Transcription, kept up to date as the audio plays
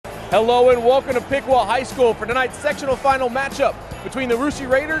Hello and welcome to Piqua High School for tonight's sectional final matchup between the Russia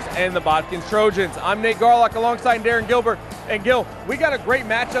Raiders and the Botkins Trojans. I'm Nate Garlock alongside Darren Gilbert. And Gil, we got a great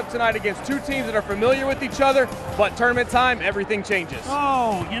matchup tonight against two teams that are familiar with each other, but tournament time, everything changes.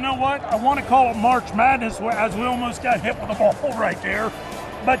 Oh, you know what? I want to call it March Madness as we almost got hit with a ball right there.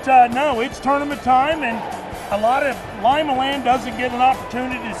 But no, it's tournament time, and a lot of Lima Land doesn't get an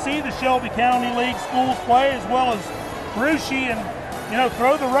opportunity to see the Shelby County League schools play as well as Russia, and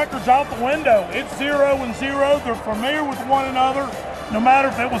throw the records out the window. It's 0-0. They're familiar with one another. No matter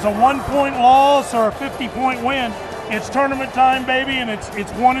if it was a 1-point loss or a 50-point win, it's tournament time, baby, and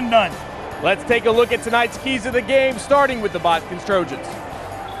it's one and done. Let's take a look at tonight's keys of the game, starting with the Botkins Trojans.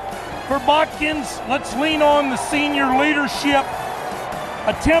 For Botkins, let's lean on the senior leadership.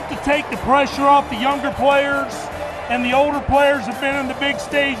 Attempt to take the pressure off the younger players, and the older players have been in the big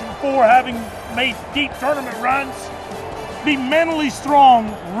stage before, having made deep tournament runs. Be mentally strong.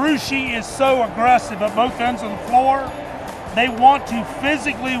 Russia is so aggressive at both ends of the floor. They want to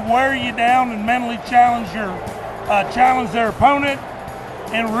physically wear you down and mentally challenge their opponent.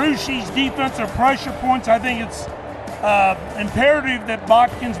 And Russia's defensive pressure points, I think it's imperative that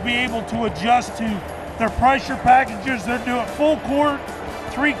Botkins be able to adjust to their pressure packages. They're doing full court,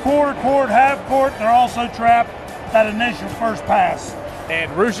 three-quarter court, half court. They're also trapped that initial first pass.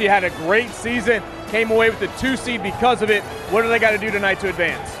 And Russia had a great season, came away with the 2 seed because of it. What do they got to do tonight to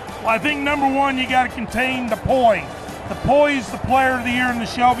advance? Well, I think number one, you got to contain the Poi. The Poi is the player of the year in the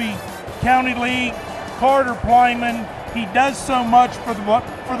Shelby County League. Carter Plyman, he does so much for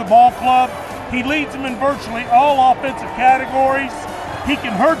the ball club. He leads them in virtually all offensive categories. He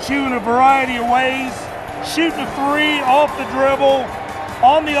can hurt you in a variety of ways. Shooting a 3 off the dribble,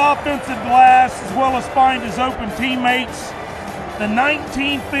 on the offensive glass, as well as find his open teammates. The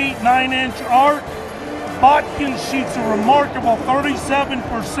 19 feet 9 inch arc. Botkins shoots a remarkable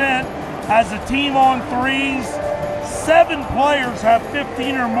 37% as a team on threes. 7 players have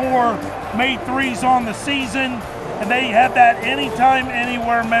 15 or more made threes on the season, and they have that anytime,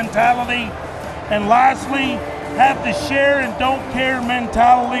 anywhere mentality. And lastly, have the share and don't care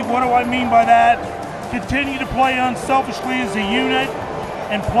mentality. What do I mean by that? Continue to play unselfishly as a unit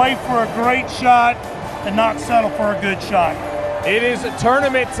and play for a great shot and not settle for a good shot. It is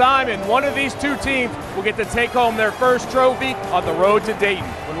tournament time, and one of these two teams will get to take home their first trophy on the road to Dayton.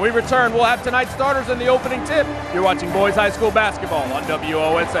 When we return, we'll have tonight's starters in the opening tip. You're watching Boys High School basketball on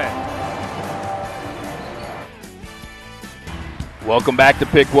WOSA. Welcome back to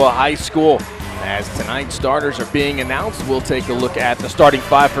Piqua High School. As tonight's starters are being announced, we'll take a look at the starting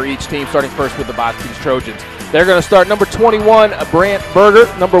 5 for each team, starting first with the Botkins Trojans. They're going to start number 21, Brant Berger,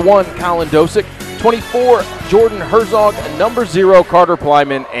 number 1, Colin Dosick, 24, Jordan Herzog, number 0, Carter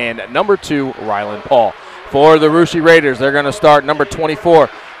Plyman, and number 2, Rylan Paul. For the Russia Raiders, they're going to start number 24,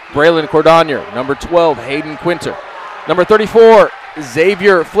 Braylon Cordonier, number 12, Hayden Quinter, number 34,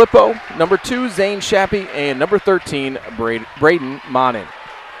 Xavier Flippo, number 2, Zane Shappy, and number 13, Braden Monin.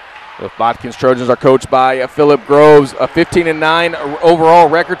 The Botkins Trojans are coached by Philip Groves, a 15-9 overall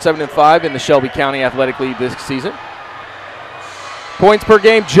record, 7-5 in the Shelby County Athletic League this season. Points per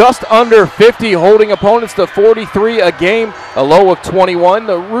game just under 50, holding opponents to 43 a game, a low of 21.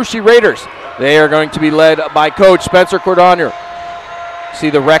 The Russia Raiders, they are going to be led by Coach Spencer Cordonier. See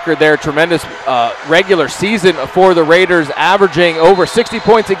the record there, tremendous regular season for the Raiders, averaging over 60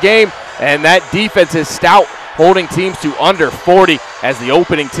 points a game, and that defense is stout, holding teams to under 40 as the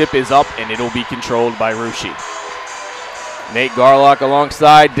opening tip is up, and it'll be controlled by Russia. Nate Garlock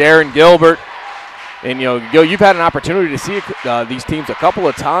alongside Darren Gilbert. And, Gil, you've had an opportunity to see these teams a couple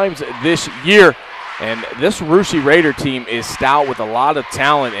of times this year, and this Russia Raider team is stout with a lot of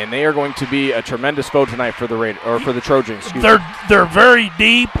talent, and they are going to be a tremendous foe tonight for the Trojans. They're very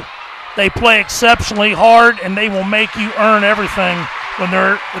deep. They play exceptionally hard, and they will make you earn everything when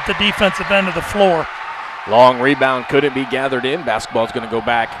they're at the defensive end of the floor. Long rebound couldn't be gathered in. Basketball is going to go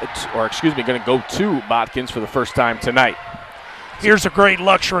going to go to Botkins for the first time tonight. Here's a great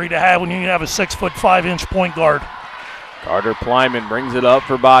luxury to have when you have a 6'5" point guard. Carter Plyman brings it up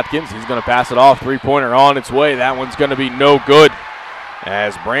for Botkins. He's going to pass it off. 3-pointer on its way. That one's going to be no good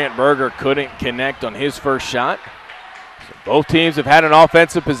as Brant Berger couldn't connect on his first shot. So both teams have had an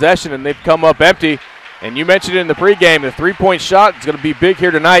offensive possession, and they've come up empty. And you mentioned it in the pregame, the 3-point shot is going to be big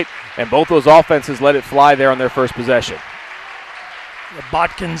here tonight, and both those offenses let it fly there on their first possession. The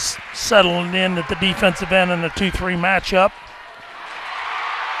Botkins settling in at the defensive end in the 2-3 matchup.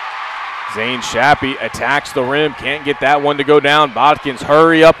 Zane Shappy attacks the rim, can't get that one to go down. Botkins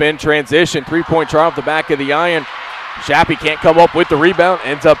hurry up in transition. 3-point try off the back of the iron. Shappy can't come up with the rebound,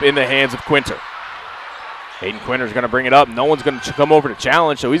 ends up in the hands of Quinter. Hayden Quinter's going to bring it up. No one's going to come over to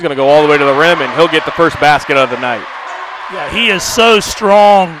challenge, so he's going to go all the way to the rim, and he'll get the first basket of the night. Yeah, he is so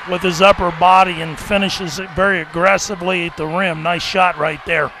strong with his upper body and finishes it very aggressively at the rim. Nice shot right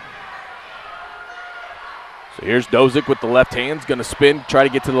there. So here's Dozick with the left hand. He's going to spin, try to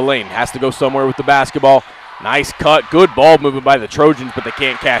get to the lane. Has to go somewhere with the basketball. Nice cut, good ball movement by the Trojans, but they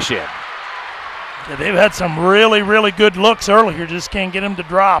can't cash in. Yeah, they've had some really, really good looks earlier. Just can't get him to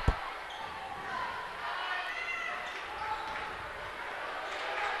drop.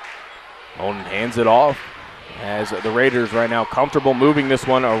 Monin hands it off as the Raiders right now comfortable moving this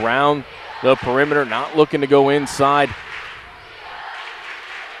one around the perimeter, not looking to go inside.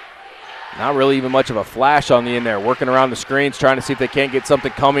 Not really even much of a flash on the in there, working around the screens, trying to see if they can't get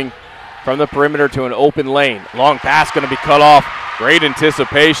something coming from the perimeter to an open lane. Long pass going to be cut off. Great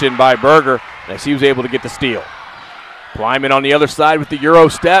anticipation by Berger as he was able to get the steal. Plyman on the other side with the Euro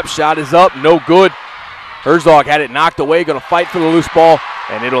step. Shot is up, no good. Herzog had it knocked away, going to fight for the loose ball,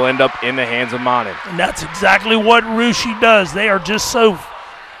 and it'll end up in the hands of Monin. And that's exactly what Russia does. They are just so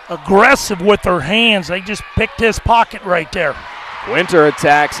aggressive with their hands. They just picked his pocket right there. Quinter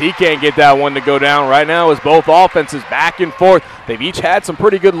attacks. He can't get that one to go down. Right now is both offenses back and forth. They've each had some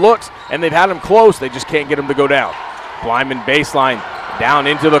pretty good looks, and they've had them close. They just can't get them to go down. Plyman baseline down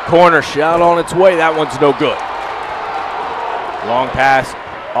into the corner. Shot on its way. That one's no good. Long pass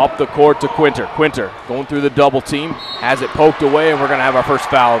up the court to Quinter. Quinter going through the double team. Has it poked away, and we're going to have our first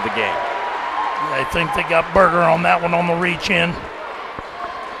foul of the game. I think they got Berger on that one on the reach in.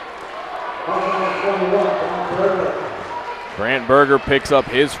 Grant Berger picks up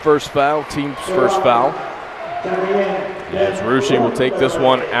his first foul, team's first foul. As Russia will take this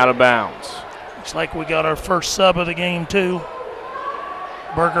one out of bounds. Looks like we got our first sub of the game too.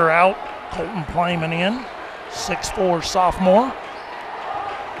 Berger out, Colton Plyman in, 6'4" sophomore.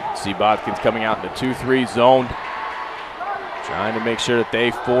 See Botkins coming out in the 2-3 zone. Trying to make sure that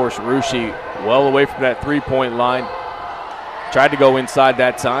they force Russia well away from that three-point line. Tried to go inside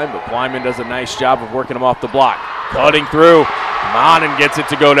that time, but Plyman does a nice job of working him off the block. Cutting through, Monin gets it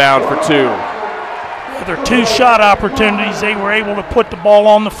to go down for two. Yeah, their two shot opportunities, they were able to put the ball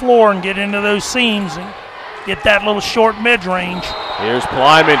on the floor and get into those seams and get that little short mid-range. Here's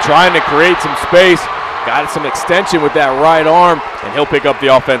Plyman trying to create some space. Got some extension with that right arm, and he'll pick up the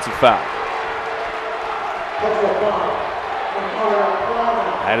offensive foul.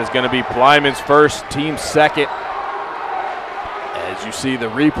 That is going to be Plyman's first, team second. As you see the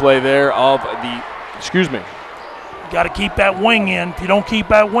replay there of the, You got to keep that wing in. If you don't keep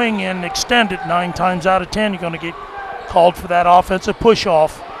that wing in, extend it 9 times out of 10, you're going to get called for that offensive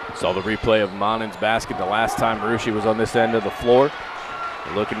push-off. Saw the replay of Monin's basket the last time Russia was on this end of the floor.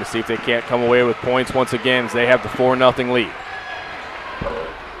 They're looking to see if they can't come away with points once again as they have the 4-0 lead.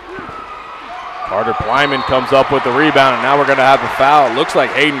 Carter Plyman comes up with the rebound, and now we're going to have the foul. It looks like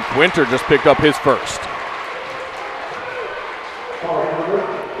Hayden Quinter just picked up his first.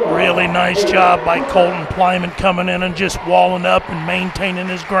 Really nice job by Colton Plyman coming in and just walling up and maintaining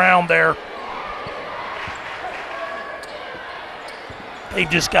his ground there. They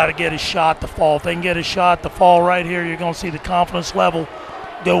just got to get a shot to fall. If they can get a shot to fall right here, you're going to see the confidence level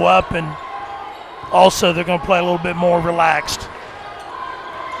go up, and also they're going to play a little bit more relaxed.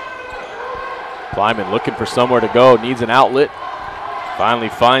 Plyman looking for somewhere to go, needs an outlet. Finally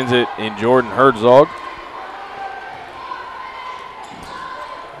finds it in Jordan Herzog.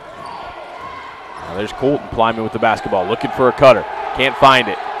 Now there's Colton Plyman with the basketball, looking for a cutter. Can't find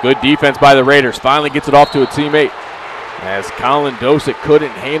it. Good defense by the Raiders. Finally gets it off to a teammate. As Colin Dosick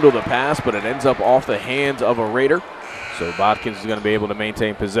couldn't handle the pass, but it ends up off the hands of a Raider. So Botkins is going to be able to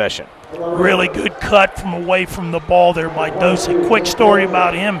maintain possession. Really good cut from away from the ball there by Dosick. Quick story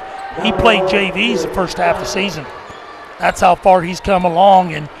about him. He played JVs the first half of the season. That's how far he's come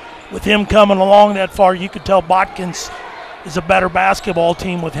along, and with him coming along that far, you could tell Botkins is a better basketball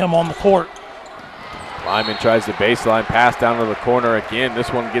team with him on the court. Lyman tries the baseline pass down to the corner again.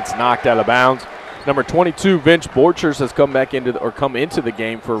 This one gets knocked out of bounds. Number 22, Vince Borchers, has come into the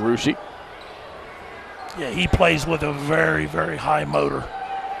game for Russia. Yeah, he plays with a very, very high motor.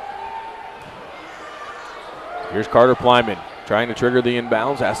 Here's Carter Plyman trying to trigger the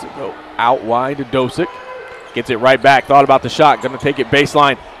inbounds. Has to go out wide to Dosick. Gets it right back. Thought about the shot. Going to take it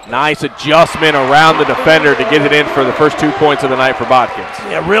baseline. Nice adjustment around the defender to get it in for the first 2 points of the night for Botkins.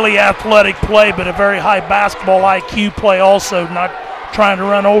 Yeah, really athletic play, but a very high basketball IQ play also, not trying to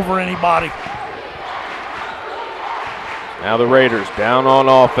run over anybody. Now the Raiders down on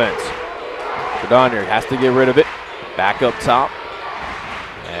offense. Cadonier has to get rid of it. Back up top.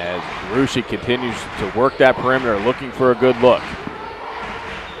 As Russia continues to work that perimeter, looking for a good look.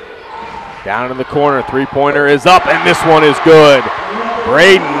 Down in the corner, three-pointer is up, and this one is good.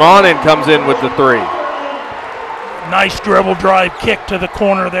 Braden Monin comes in with the three. Nice dribble drive kick to the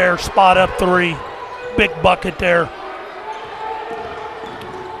corner there, spot up three. Big bucket there.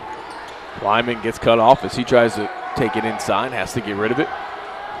 Lyman gets cut off as he tries to take it inside, has to get rid of it.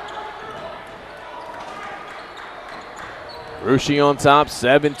 Russia on top,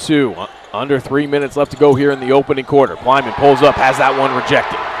 7-2. Under 3 minutes left to go here in the opening quarter. Plyman pulls up, has that one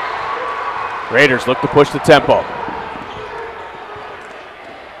rejected. Raiders look to push the tempo.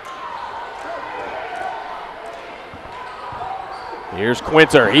 Here's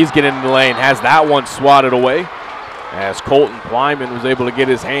Quinter, he's getting in the lane, has that one swatted away as Colton Plyman was able to get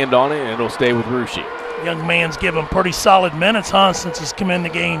his hand on it, and it'll stay with Russia. Young man's given pretty solid minutes, huh, since he's come in the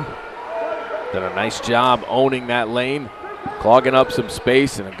game. Done a nice job owning that lane, clogging up some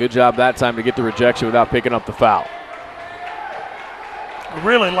space, and a good job that time to get the rejection without picking up the foul. I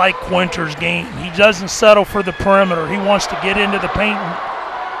really like Quinter's game. He doesn't settle for the perimeter. He wants to get into the paint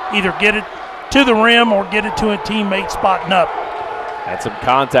and either get it to the rim or get it to a teammate spotting up. Had some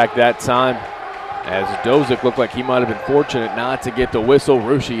contact that time as Dozick looked like he might have been fortunate not to get the whistle.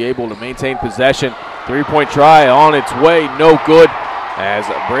 Russia able to maintain possession. Three-point try on its way, no good as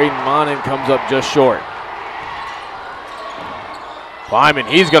Braden Monin comes up just short. Plyman,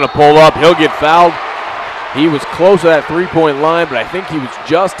 he's going to pull up. He'll get fouled. He was close to that three-point line, but I think he was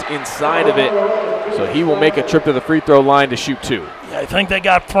just inside of it. So he will make a trip to the free throw line to shoot two. Yeah, I think they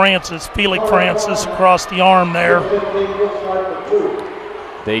got Felix Francis across the arm there.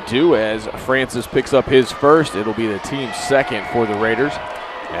 They do as Francis picks up his first. It'll be the team's second for the Raiders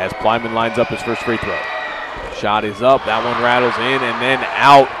as Plyman lines up his first free throw. Shot is up. That one rattles in and then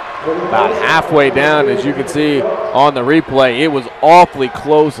out. About halfway down, as you can see on the replay. It was awfully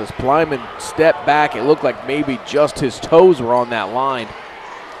close as Plyman stepped back. It looked like maybe just his toes were on that line.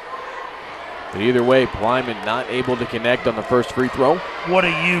 But either way, Plyman not able to connect on the first free throw. What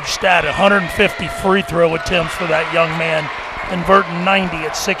a huge stat. 150 free throw attempts for that young man, converting 90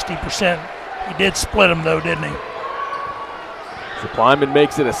 at 60%. He did split them though, didn't he? So Plyman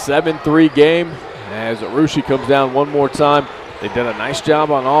makes it a 7-3 game as Russia comes down one more time. They've done a nice job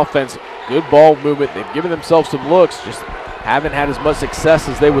on offense, good ball movement. They've given themselves some looks, just haven't had as much success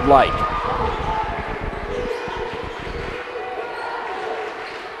as they would like.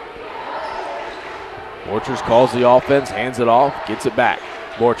 Borchers calls the offense, hands it off, gets it back.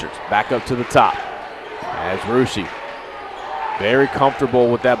 Borchers back up to the top as Russia very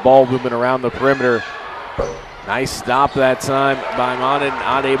comfortable with that ball movement around the perimeter. Nice stop that time by Monin,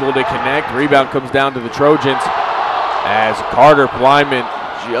 not able to connect. Rebound comes down to the Trojans as Carter Plyman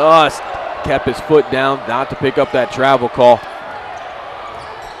just kept his foot down not to pick up that travel call.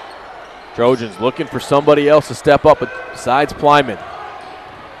 Trojans looking for somebody else to step up besides Plyman.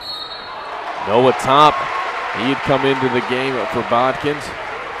 Noah Top, he had come into the game for Botkins.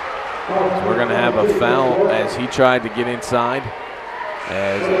 So we're going to have a foul as he tried to get inside.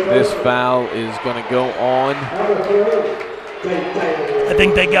 As this foul is going to go on. I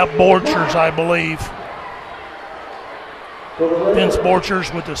think they got Borchers, I believe. Vince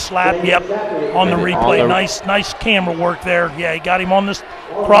Borchers with the slap, yep, on the replay. Nice camera work there. Yeah, he got him on this,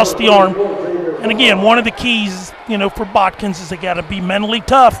 across the arm. And again, one of the keys, for Botkins is they got to be mentally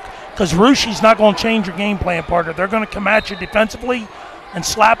tough because Russia's not going to change your game plan, partner. They're going to come at you defensively and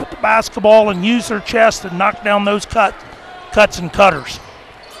slap at the basketball and use their chest and knock down those cuts and cutters.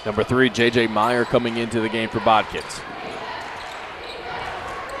 Number 3, J.J. Meyer coming into the game for Botkins.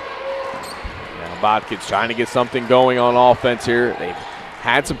 Now Botkins trying to get something going on offense here. They've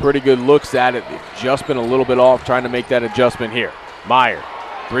had some pretty good looks at it. They've just been a little bit off trying to make that adjustment here. Meyer,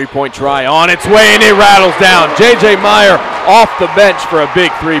 three-point try on its way, and it rattles down. J.J. Meyer off the bench for a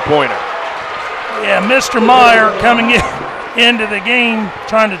big three-pointer. Yeah, Mr. Meyer coming into the game,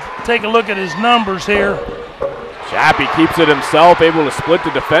 trying to take a look at his numbers here. Chappie keeps it himself, able to split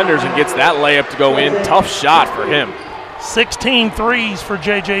the defenders and gets that layup to go in. Tough shot for him. 16 threes for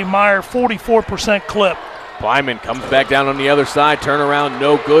J.J. Meyer, 44% clip. Plyman comes back down on the other side, turnaround,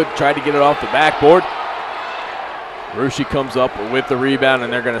 no good. Tried to get it off the backboard. Russia comes up with the rebound,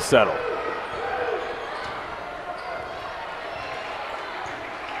 and they're going to settle.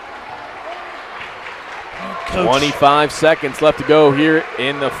 Coach. 25 seconds left to go here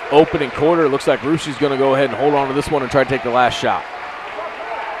in the opening quarter. It looks like Russia's going to go ahead and hold on to this one and try to take the last shot.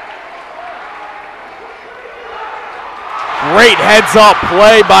 Great heads-up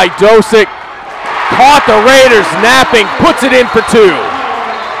play by Dosick. Caught the Raiders napping, puts it in for 2.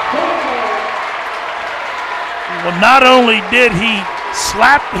 Well, not only did he He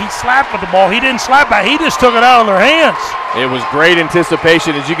slapped with the ball. He didn't slap back. He just took it out of their hands. It was great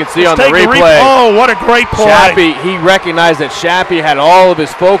anticipation, as you can see on the replay. Oh, what a great play. Shappy, he recognized that Shappy had all of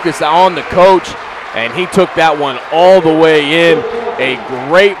his focus on the coach, and he took that one all the way in. A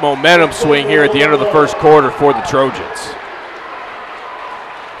great momentum swing here at the end of the first quarter for the Trojans.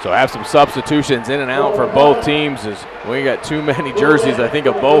 So have some substitutions in and out for both teams, as we got too many jerseys, I think,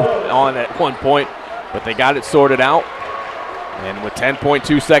 of both on at one point, but they got it sorted out. And with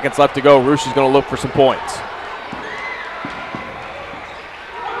 10.2 seconds left to go, Rushia's going to look for some points.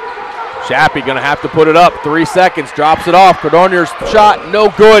 Shappy going to have to put it up. 3 seconds, drops it off. Cordonier's shot, no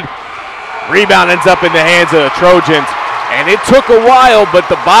good. Rebound ends up in the hands of the Trojans. And it took a while, but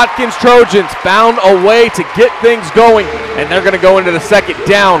the Botkins Trojans found a way to get things going, and they're going to go into the second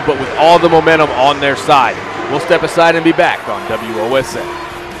down, but with all the momentum on their side. We'll step aside and be back on WOSN.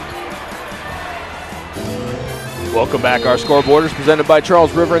 Welcome back. Our scoreboard is presented by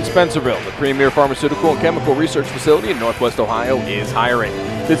Charles River in Spencerville. The premier pharmaceutical and chemical research facility in Northwest Ohio is hiring.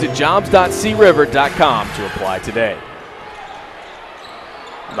 Visit jobs.criver.com to apply today.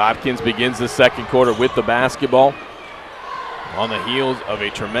 Botkins begins the second quarter with the basketball on the heels of a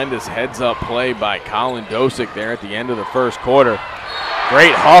tremendous heads-up play by Colin Dosick there at the end of the first quarter.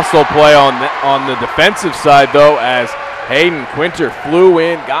 Great hustle play on the defensive side, though, as Hayden Quinter flew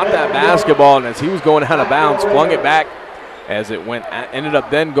in, got that basketball, and as he was going out of bounds, flung it back as it ended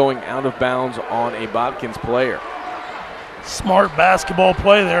up then going out of bounds on a Botkins player. Smart basketball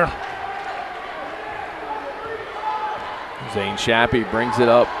play there. Zane Shappy brings it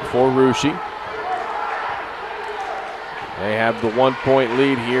up for Russia. They have the 1-point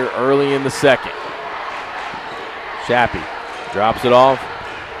lead here early in the second. Shappy drops it off.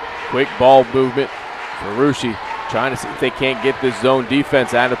 Quick ball movement for Russia, trying to see if they can't get this zone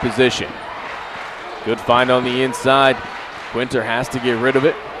defense out of position. Good find on the inside. Quinter has to get rid of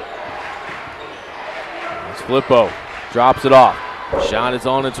it. It's Flippo, drops it off. Shot is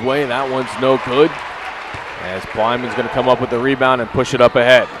on its way, that one's no good. As Plyman's gonna come up with the rebound and push it up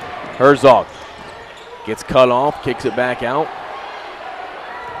ahead. Herzog gets cut off, kicks it back out.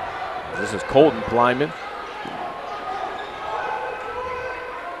 This is Colton Plyman.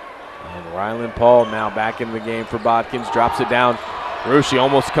 And Rylan Paul now back in the game for Botkins, drops it down. Russia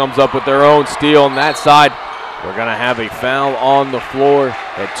almost comes up with their own steal on that side. We're gonna have a foul on the floor.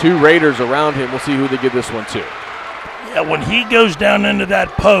 Had two Raiders around him. We'll see who they give this one to. Yeah, when he goes down into that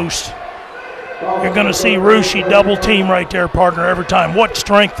post, you're gonna see Russia double team right there, partner, every time. What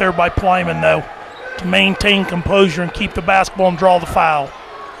strength there by Plyman, though, to maintain composure and keep the basketball and draw the foul.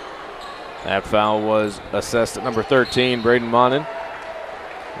 That foul was assessed at number 13, Braden Monin.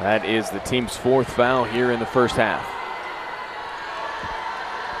 That is the team's fourth foul here in the first half.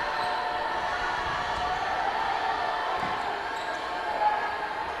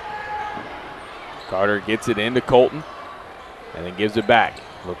 Carter gets it into Colton and then gives it back.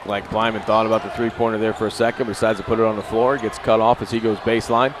 Looked like Plyman thought about the three-pointer there for a second, but decides to put it on the floor. Gets cut off as he goes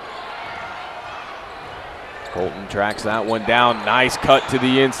baseline. Colton tracks that one down. Nice cut to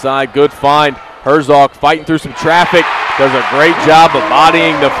the inside. Good find. Herzog fighting through some traffic. Does a great job of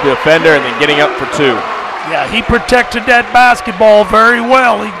bodying the defender and then getting up for two. Yeah, he protected that basketball very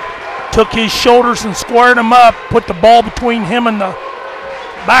well. He took his shoulders and squared him up, put the ball between him and the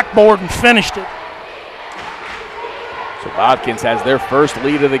backboard and finished it. So Botkins has their first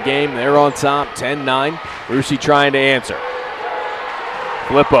lead of the game. They're on top, 10-9. Russia trying to answer.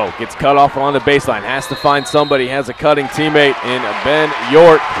 Flippo gets cut off on the baseline. Has to find somebody. Has a cutting teammate in Ben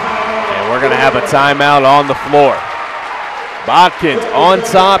York. And we're going to have a timeout on the floor. Botkins on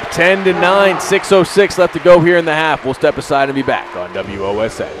top, 10-9. 6:06 left to go here in the half. We'll step aside and be back on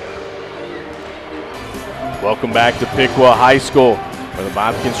WOSN. Welcome back to Piqua High School, where the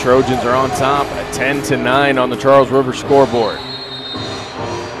Botkins Trojans are on top at 10-9 on the Charles River scoreboard.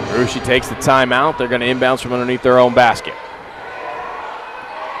 Russia takes the timeout. They're going to inbounds from underneath their own basket.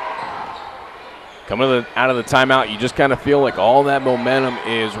 Coming out of the timeout, you just kind of feel like all that momentum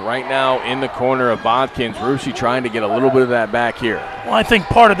is right now in the corner of Botkins. Russia trying to get a little bit of that back here. Well, I think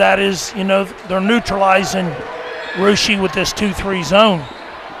part of that is, you know, they're neutralizing Russia with this 2-3 zone.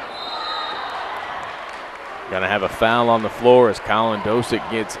 Going to have a foul on the floor as Colin Dosick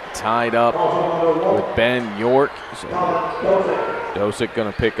gets tied up with Ben York. So Dosick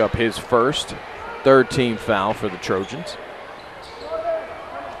going to pick up his first, third team foul for the Trojans.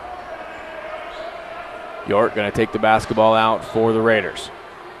 York going to take the basketball out for the Raiders.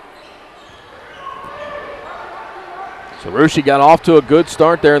 So Russia got off to a good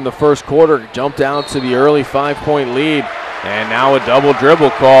start there in the first quarter, jumped out to the early 5-point lead, and now a double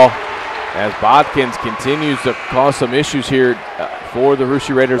dribble call as Botkins continues to cause some issues here for the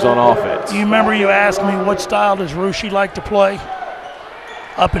Russia Raiders on offense. Do you remember you asked me what style does Russia like to play?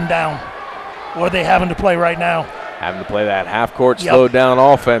 Up and down. What are they having to play right now? Having to play that half-court slowed down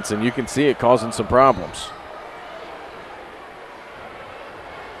offense, and you can see it causing some problems.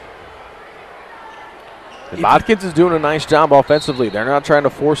 And Botkins is doing a nice job offensively. They're not trying to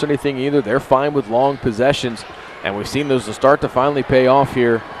force anything either. They're fine with long possessions, and we've seen those start to finally pay off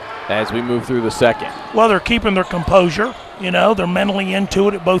here as we move through the second. Well, they're keeping their composure. You know, they're mentally into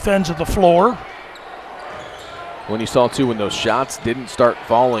it at both ends of the floor. When you saw, too, when those shots didn't start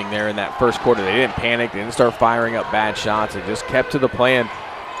falling there in that first quarter, they didn't panic. They didn't start firing up bad shots. They just kept to the plan,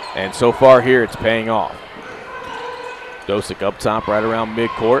 and so far here it's paying off. Dosick up top right around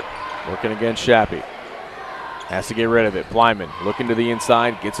midcourt, working against Shappy. Has to get rid of it. Plyman looking to the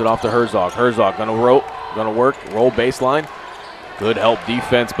inside, gets it off to Herzog. Herzog gonna work, roll baseline. Good help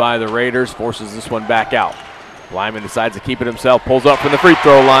defense by the Raiders, forces this one back out. Plyman decides to keep it himself, pulls up from the free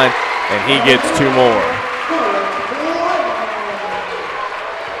throw line, and he gets 2 more.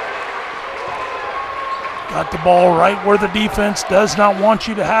 Got the ball right where the defense does not want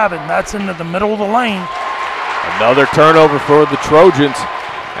you to have it, and that's into the middle of the lane. Another turnover for the Trojans,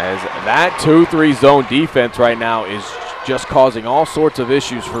 as that 2-3 zone defense right now is just causing all sorts of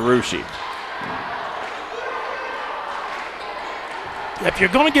issues for Russia. If you're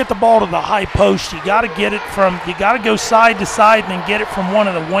going to get the ball to the high post, you got to go side to side and then get it from one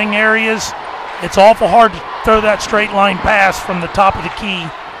of the wing areas. It's awful hard to throw that straight line pass from the top of the key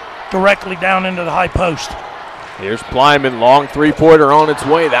directly down into the high post. Here's Plyman, long three-pointer on its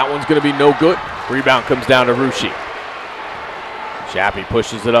way. That one's going to be no good. Rebound comes down to Russia. Shappy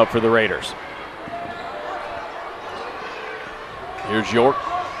pushes it up for the Raiders. Here's York.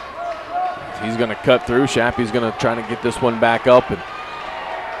 He's going to cut through. Shappy's going to try to get this one back up. And,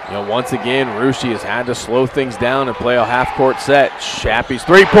 you know, once again, Russia has had to slow things down and play a half-court set. Shappy's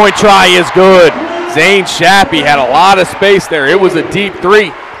three-point try is good. Zane Shappy had a lot of space there. It was a deep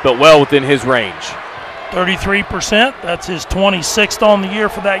three, but well within his range. 33%. That's his 26th on the year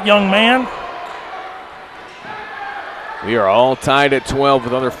for that young man. We are all tied at 12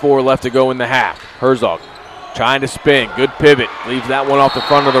 with under 4 left to go in the half. Herzog trying to spin. Good pivot. Leaves that one off the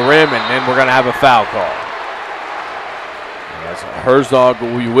front of the rim, and then we're going to have a foul call. As Herzog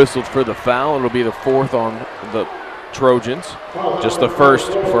will be whistled for the foul. It'll be the 4th on the Trojans. Just the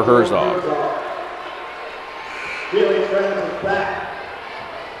 1st for Herzog.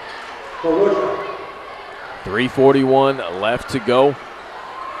 3:41 left to go.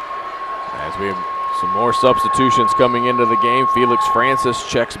 As we have some more substitutions coming into the game. Felix Francis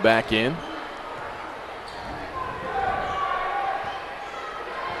checks back in.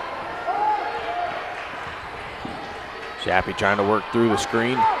 Shappy trying to work through the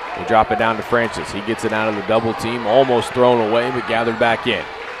screen. They drop it down to Francis. He gets it out of the double team. Almost thrown away, but gathered back in.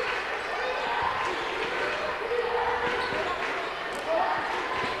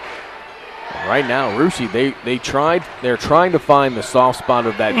 Right now, Russia, they're trying to find the soft spot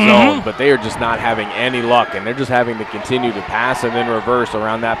of that zone, but they are just not having any luck, and they're just having to continue to pass and then reverse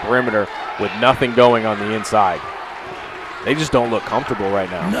around that perimeter with nothing going on the inside. They just don't look comfortable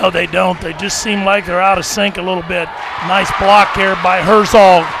right now. No, they don't. They just seem like they're out of sync a little bit. Nice block here by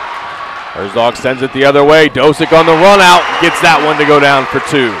Herzog. Herzog sends it the other way. Dosick on the run out, gets that one to go down for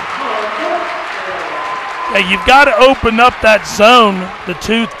 2. Hey, you've got to open up that zone, the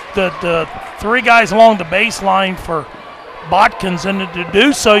 3 guys along the baseline for Botkins, and to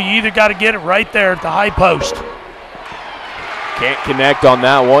do so, you either got to get it right there at the high post. Can't connect on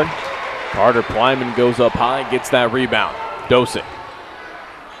that one. Carter Plyman goes up high, gets that rebound. Dosick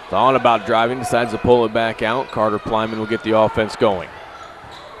thought about driving, decides to pull it back out. Carter Plyman will get the offense going.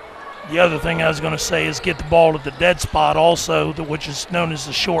 The other thing I was going to say is get the ball to the dead spot also, which is known as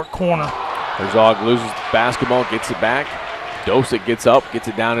the short corner. Herzog loses the basketball, gets it back. Dosick gets up, gets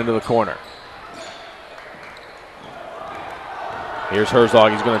it down into the corner. Here's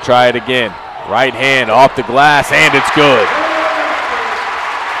Herzog, he's going to try it again. Right hand off the glass, and it's good.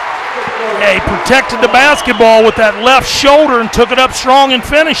 Yeah, he protected the basketball with that left shoulder and took it up strong and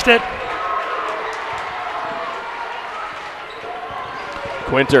finished it.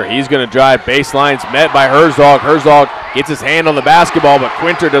 Quinter, he's going to drive. Baseline's met by Herzog. Herzog gets his hand on the basketball, but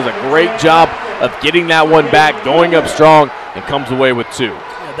Quinter does a great job of getting that one back, going up strong, and comes away with 2.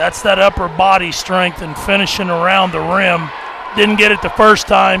 Yeah, that's that upper body strength and finishing around the rim. Didn't get it the first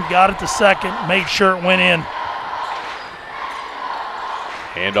time, got it the second, made sure it went in.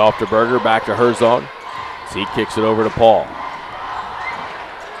 Hand off to Berger, back to Herzog. So he kicks it over to Paul.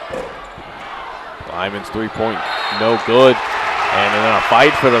 Lyman's three-point, no good. And then a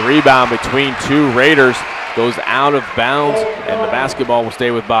fight for the rebound between 2 Raiders. goes out of bounds, and the basketball will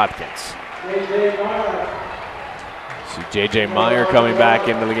stay with Botkins. See J.J. Meyer coming back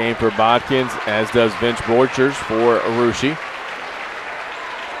into the game for Botkins, as does Vince Borchers for Russia.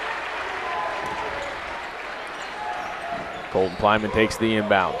 Colton Plyman takes the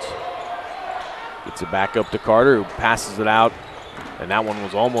inbounds. Gets it back up to Carter, who passes it out. And that one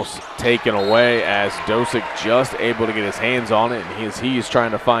was almost taken away as Dosick just able to get his hands on it. And he's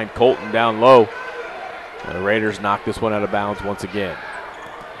trying to find Colton down low. And the Raiders knock this one out of bounds once again.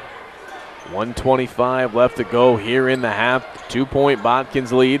 1:25 left to go here in the half. 2-point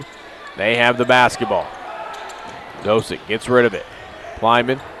Botkins lead. They have the basketball. Dosick gets rid of it.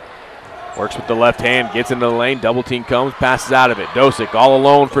 Plyman works with the left hand, gets into the lane, double team comes, passes out of it. Dosick all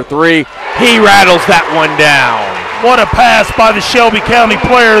alone for three. He rattles that one down. What a pass by the Shelby County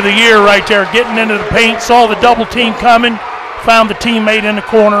Player of the Year right there, getting into the paint, saw the double team coming, found the teammate in the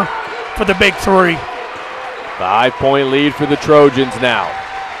corner for the big three. 5-point lead for the Trojans now.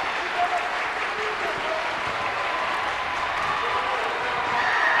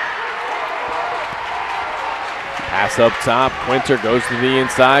 Pass up top, Quinter goes to the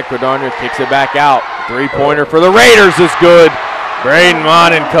inside, Quadarner kicks it back out. Three-pointer for the Raiders is good. Braden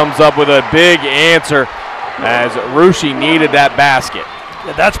Monin comes up with a big answer as Russia needed that basket.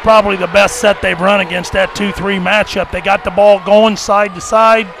 Yeah, that's probably the best set they've run against that 2-3 matchup. They got the ball going side to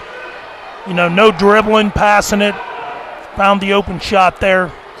side, you know, no dribbling, passing it, found the open shot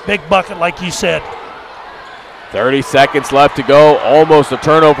there. Big bucket like you said. 30 seconds left to go, almost a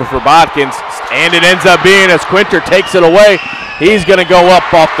turnover for Botkins, and it ends up being as Quinter takes it away. He's going to go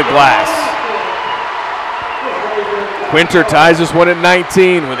up off the glass. Quinter ties this one at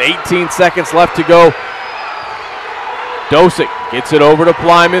 19 with 18 seconds left to go. Dosick gets it over to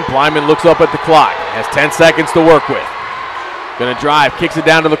Plyman. Plyman looks up at the clock, has 10 seconds to work with. Going to drive, kicks it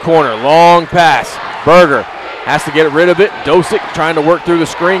down to the corner, long pass. Berger has to get rid of it. Dosick trying to work through the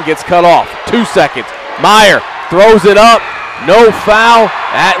screen, gets cut off. 2 seconds. Meyer throws it up, no foul.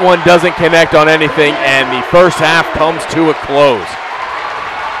 That one doesn't connect on anything, and the first half comes to a close.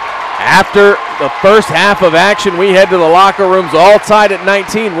 After the first half of action, we head to the locker rooms, all tied at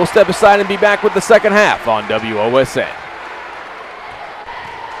 19. We'll step aside and be back with the second half on WOSN.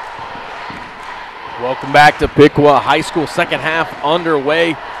 Welcome back to Piqua High School. Second half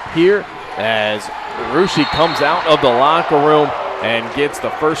underway here as Russia comes out of the locker room and gets the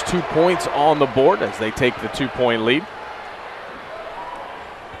first 2 points on the board as they take the 2-point lead.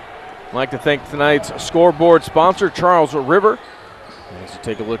 I'd like to thank tonight's scoreboard sponsor, Charles River. Let's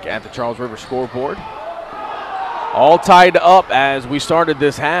take a look at the Charles River scoreboard. All tied up as we started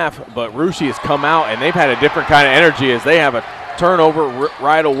this half, but Russia has come out and they've had a different kind of energy as they have a turnover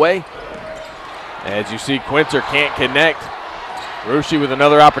right away. As you see, Quinter can't connect. Russia with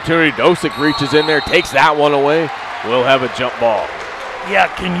another opportunity. Dosick reaches in there, takes that one away. We'll have a jump ball. Yeah,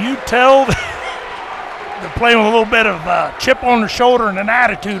 can you tell they're playing with a little bit of chip on their shoulder and an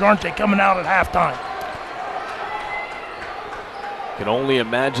attitude, aren't they, coming out at halftime? Can only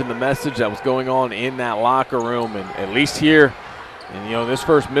imagine the message that was going on in that locker room, and at least here, and you know, this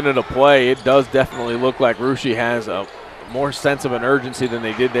first minute of play, it does definitely look like Russia has a more sense of an urgency than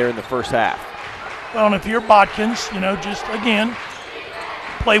they did there in the first half. Well, and if you're Botkins, you know, just again,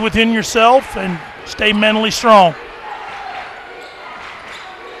 play within yourself and stay mentally strong.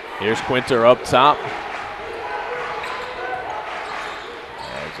 Here's Quinter up top.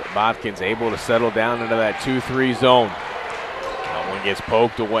 As Botkins able to settle down into that 2-3 zone. That one gets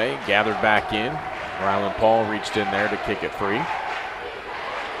poked away, gathered back in. Rylan Paul reached in there to kick it free.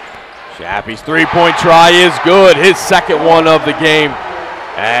 Shappy's three-point try is good, his second one of the game.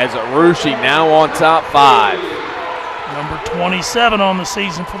 As Russia now on top 5. Number 27 on the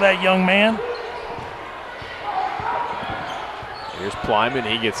season for that young man. Here's Plyman,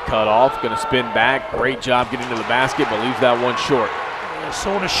 he gets cut off, gonna spin back. Great job getting to the basket, but leaves that one short. Yeah,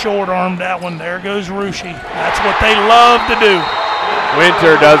 sort of short-armed that one. There goes Russia. That's what they love to do.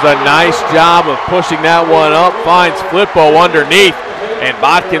 Quinter does a nice job of pushing that one up, finds Flippo underneath, and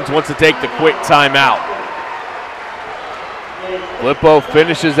Botkins wants to take the quick timeout. Flippo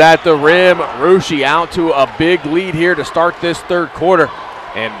finishes at the rim. Russia out to a big lead here to start this third quarter,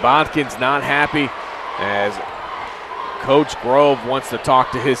 and Botkins not happy as Coach Grove wants to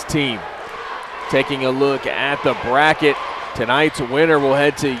talk to his team. Taking a look at the bracket, tonight's winner will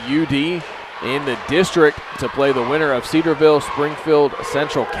head to UD in the district to play the winner of Cedarville, Springfield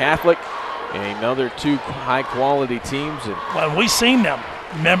Central Catholic, and another 2 high-quality teams. Well, we seen them.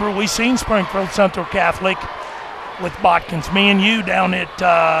 Remember, we seen Springfield Central Catholic with Botkins, me and you down at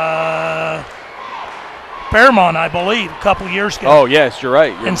Fairmont, I believe, a couple years ago. Oh, yes, you're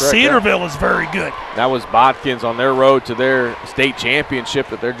right. You're and correct, Cedarville is very good. That was Botkins on their road to their state championship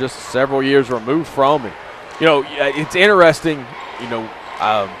that they're just several years removed from. And, you know, it's interesting, you know,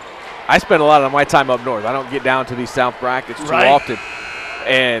 I spend a lot of my time up north. I don't get down to these south brackets too often.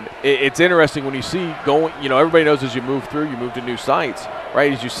 And it's interesting when you see going, you know, everybody knows as you move through, you move to new sites,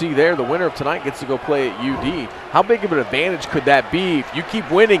 right? As you see there, the winner of tonight gets to go play at UD. How big of an advantage could that be? If you keep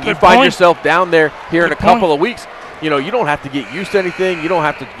winning, you find yourself down there here in a couple of weeks. You know, you don't have to get used to anything. You don't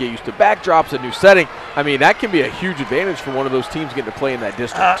have to get used to backdrops, a new setting. I mean, that can be a huge advantage for one of those teams getting to play in that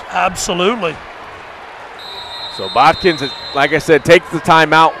district. Absolutely. So Botkins, like I said, takes the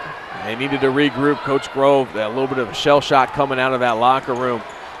timeout. They needed to regroup. Coach Grove, a little bit of a shell shot coming out of that locker room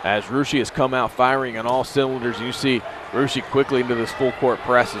as Russia has come out firing on all cylinders. You see Russia quickly into this full court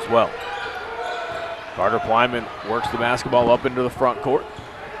press as well. Carter Plyman works the basketball up into the front court.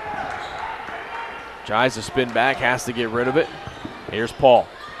 Tries to spin back, has to get rid of it. Here's Paul.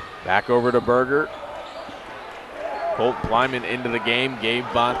 Back over to Berger. Colton Plyman into the game, gave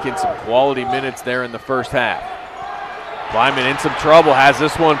Botkins some quality minutes there in the first half. Plyman in some trouble, has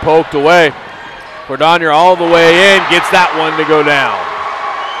this one poked away. Cordonier all the way in, gets that one to go down.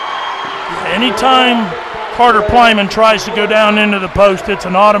 Anytime Carter Plyman tries to go down into the post, it's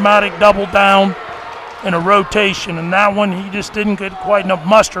an automatic double down and a rotation. And that one, he just didn't get quite enough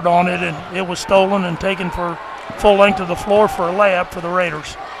mustard on it, and it was stolen and taken for full length of the floor for a layup for the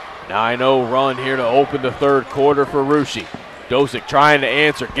Raiders. 9-0 run here to open the third quarter for Russia. Dosick trying to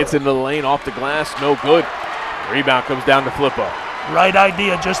answer, gets into the lane, off the glass, no good. Rebound comes down to Flippo. Right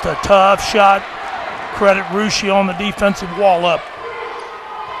idea, just a tough shot. Credit Russia on the defensive wall up.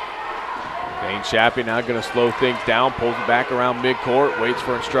 Dane Shappy now going to slow things down, pulls it back around midcourt, waits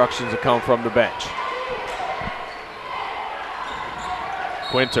for instructions to come from the bench.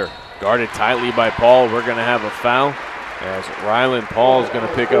 Quinter guarded tightly by Paul. We're going to have a foul as Rylan Paul is going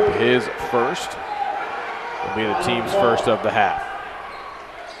to pick up his first. It'll be the team's first of the half.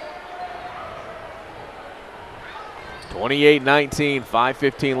 28-19,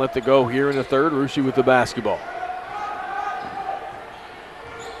 5:15 left to go here in the third. Russia with the basketball.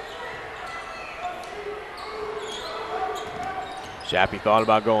 Shappy thought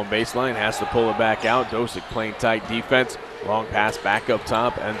about going baseline, has to pull it back out. Dosick playing tight defense. Long pass back up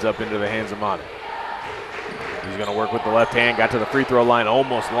top, ends up into the hands of Manu. He's going to work with the left hand, got to the free throw line,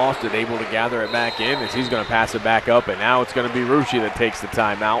 almost lost it, able to gather it back in as he's going to pass it back up, and now it's going to be Russia that takes the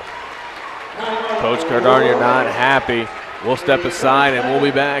timeout. Coach Cardarnier not happy. We'll step aside and we'll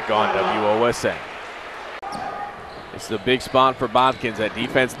be back on WOSN. It's the big spot for Botkins. That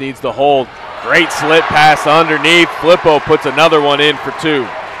defense needs to hold. Great slit pass underneath. Flippo puts another one in for two.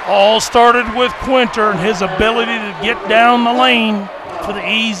 All started with Quinter and his ability to get down the lane for the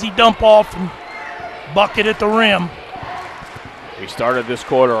easy dump off and bucket at the rim. We started this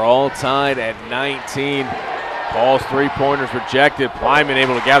quarter all tied at 19. Paul's three-pointers rejected. Plyman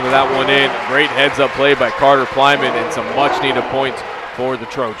able to gather that one in. Great heads-up play by Carter Plyman and some much-needed points for the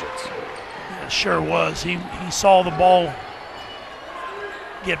Trojans. Yeah, it sure was. He saw the ball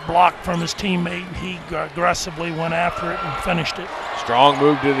get blocked from his teammate. He aggressively went after it and finished it. Strong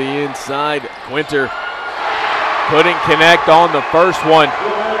move to the inside. Quinter couldn't connect on the first one.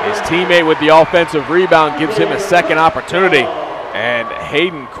 His teammate with the offensive rebound gives him a second opportunity. And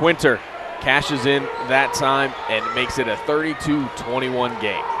Hayden Quinter cashes in that time and makes it a 32-21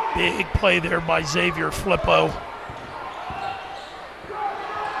 game. Big play there by Xavier Flippo.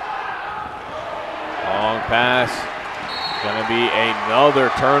 Long pass. Going to be another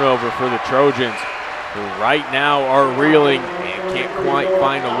turnover for the Trojans, who right now are reeling and can't quite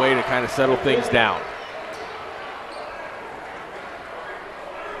find a way to kind of settle things down.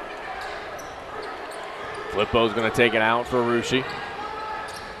 Flippo's going to take it out for Russia.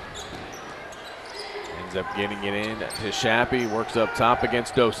 Ends up getting it in to Shappy, works up top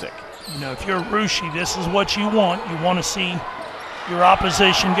against Dosick. You know, if you're Russia, this is what you want. You want to see your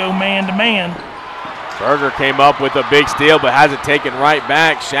opposition go man-to-man. Berger came up with a big steal, but has it taken right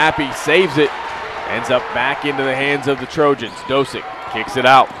back. Shappy saves it, ends up back into the hands of the Trojans. Dosick kicks it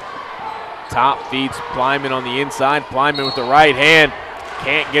out. Top feeds Plyman on the inside. Plyman with the right hand.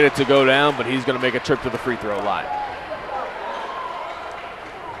 Can't get it to go down, but he's going to make a trip to the free throw line.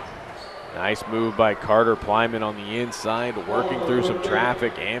 Nice move by Carter Plyman on the inside, working through some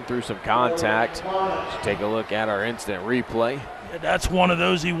traffic and through some contact. Let's take a look at our instant replay. That's one of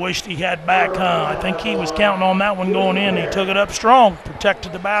those he wished he had back, huh? I think he was counting on that one going in. He took it up strong,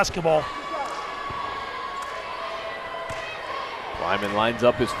 protected the basketball. Plyman lines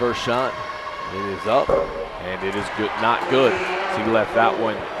up his first shot. It is up, and it is good, not good. He left that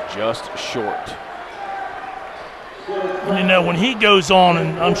one just short. And, you know, when he goes on,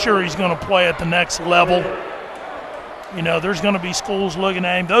 and I'm sure he's going to play at the next level, you know, there's going to be schools looking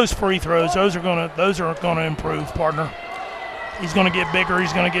at him. Those free throws, those are going to improve, partner. He's going to get bigger.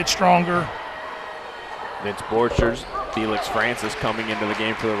 He's going to get stronger. Vince Borchers, Felix Francis coming into the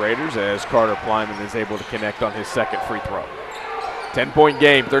game for the Raiders as Carter Plyman is able to connect on his second free throw. 10-point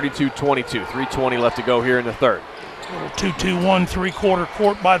game, 32-22, 3:20 left to go here in the third. A little 2-2-1 three-quarter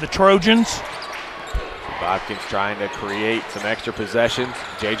court by the Trojans. Botkins trying to create some extra possessions.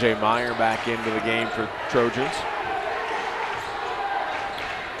 J.J. Meyer back into the game for Trojans.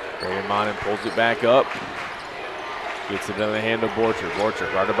 Brayden Monin pulls it back up. Gets it in the hand of Borcher.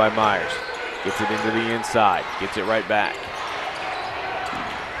 Borcher guarded by Myers. Gets it into the inside. Gets it right back.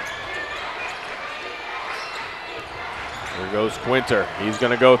 Here goes Quinter. He's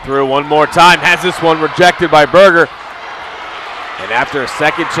going to go through one more time. Has this one rejected by Berger. And after a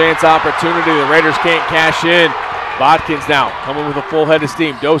second chance opportunity, the Raiders can't cash in. Botkins now coming with a full head of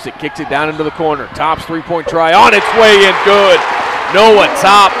steam. Dosick kicks it down into the corner. Top's three-point try on its way in. Good. Noah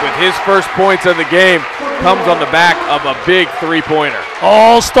Top with his first points of the game comes on the back of a big three-pointer.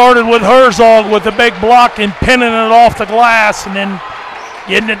 All started with Herzog with a big block and pinning it off the glass and then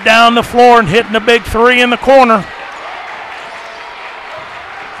getting it down the floor and hitting a big three in the corner.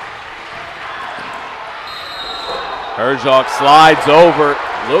 Herzog slides over.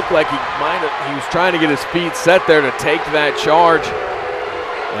 Looked like he was trying to get his feet set there to take that charge.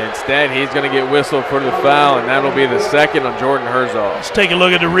 Instead, he's going to get whistled for the foul, and that'll be the second on Jordan Herzog. Let's take a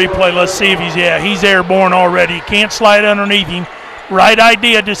look at the replay. Let's see if he's airborne already. He can't slide underneath him. Right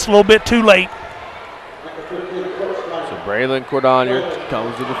idea, just a little bit too late. So Braylon Cordonier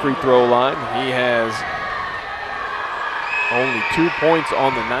comes to the free throw line. He has only 2 points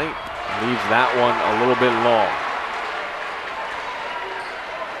on the night. Leaves that one a little bit long.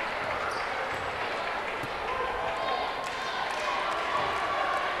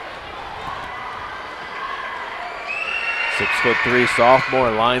 .6'3"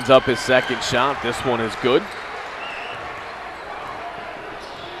 sophomore lines up his second shot. This one is good.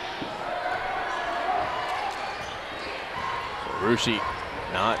 So Ruschi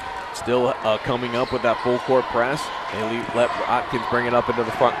not still coming up with that full court press. They let Botkins bring it up into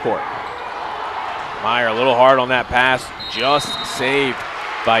the front court. Meyer a little hard on that pass, just saved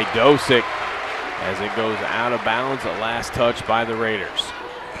by Dosick as it goes out of bounds. A last touch by the Raiders.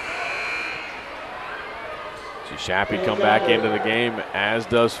 Shappy come back into the game, as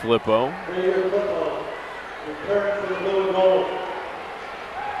does Flippo.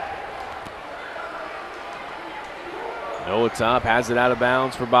 Noah Top has it out of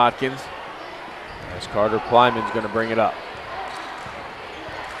bounds for Botkins, as Carter Plyman's going to bring it up.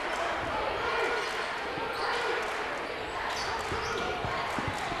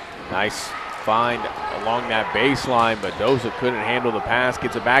 Nice find along that baseline, but Dosa couldn't handle the pass.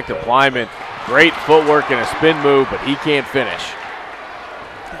 Gets it back to Plyman. Great footwork and a spin move, but he can't finish.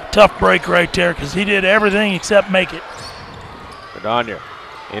 Tough break right there because he did everything except make it. Cordonier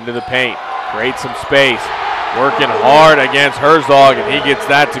into the paint, creates some space, working hard against Herzog, and he gets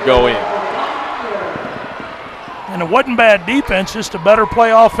that to go in. And it wasn't bad defense, just a better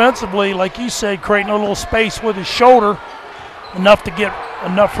play offensively, like you said, creating a little space with his shoulder, enough to get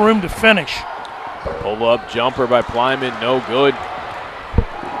enough room to finish. Pull-up jumper by Plyman, no good.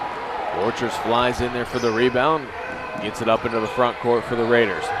 Borchers flies in there for the rebound, gets it up into the front court for the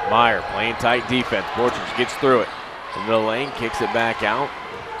Raiders. Meyer playing tight defense. Borchers gets through it into the lane, kicks it back out.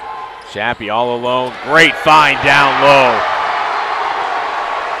 Shappy all alone. Great find down low.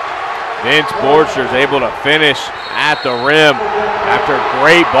 Vince Borchers able to finish at the rim after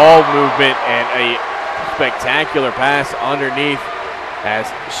great ball movement and a spectacular pass underneath as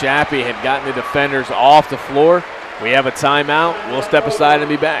Shappy had gotten the defenders off the floor. We have a timeout. We'll step aside and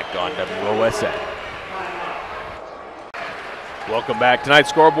be back on WOSN. Welcome back. Tonight's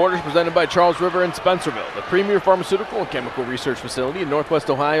scoreboard is presented by Charles River in Spencerville. The premier pharmaceutical and chemical research facility in Northwest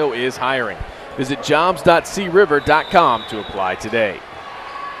Ohio is hiring. Visit jobs.criver.com to apply today.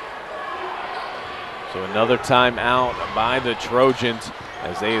 So another timeout by the Trojans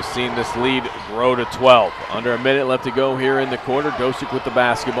as they have seen this lead grow to 12. Under a minute left to go here in the quarter. Dosick with the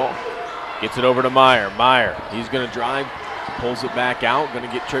basketball. Gets it over to Meyer. Meyer, he's going to drive, pulls it back out, going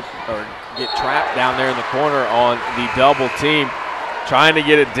to get trapped down there in the corner on the double team. Trying to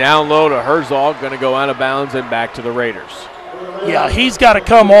get it down low to Herzog, going to go out of bounds and back to the Raiders. Yeah, he's got to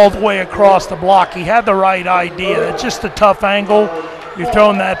come all the way across the block. He had the right idea. It's just a tough angle. You're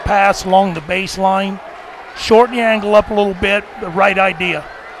throwing that pass along the baseline. Shorten the angle up a little bit, the right idea.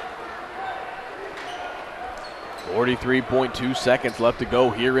 43.2 seconds left to go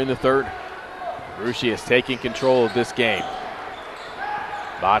here in the third. Russia is taking control of this game.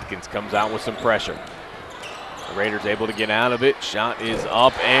 Botkins comes out with some pressure. The Raiders able to get out of it. Shot is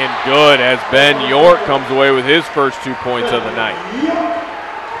up and good as Ben York comes away with his first 2 points of the night.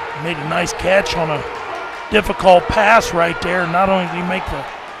 Made a nice catch on a difficult pass right there. Not only did he make the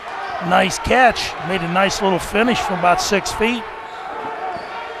nice catch, made a nice little finish from about 6 feet.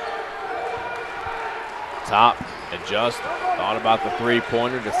 Top, adjust, thought about the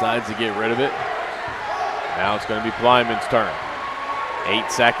three-pointer, decides to get rid of it. Now it's going to be Plyman's turn.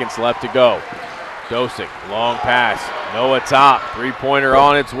 8 seconds left to go. Dosick, long pass, Noah Top, three-pointer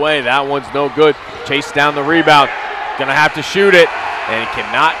on its way. That one's no good. Chase down the rebound, gonna have to shoot it, and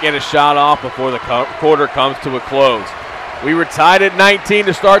cannot get a shot off before the quarter comes to a close. We were tied at 19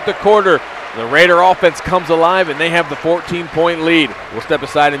 to start the quarter. The Raider offense comes alive, and they have the 14-point lead. We'll step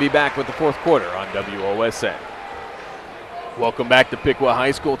aside and be back with the fourth quarter on WOSN. Welcome back to Piqua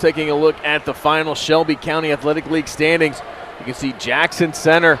High School. Taking a look at the final Shelby County Athletic League standings. You can see Jackson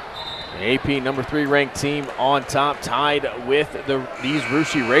Center, the AP number 3 ranked team, on top, tied with these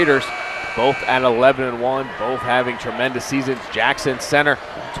Russia Raiders, both at 11-1, both having tremendous seasons. Jackson Center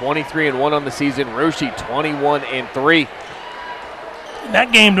 23-1 on the season, Russia 21-3.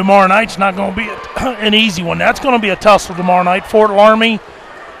 That game tomorrow night's not going to be an easy one. That's going to be a tussle tomorrow night. Fort Laramie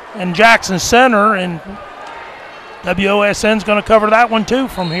and Jackson Center, and WOSN's going to cover that one too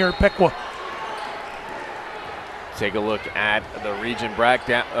from here at Piqua. Take a look at the region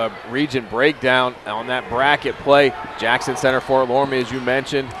breakdown on that bracket play. Jackson Center, Fort Laramie, as you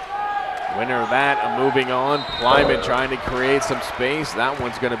mentioned. Winner of that, moving on. Plyman trying to create some space. That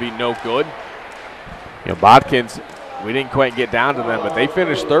one's going to be no good. You know, Botkins, we didn't quite get down to them, but they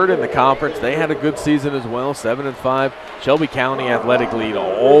finished third in the conference. They had a good season as well, 7-5. Shelby County Athletic League,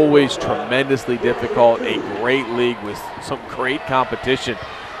 always tremendously difficult, a great league with some great competition.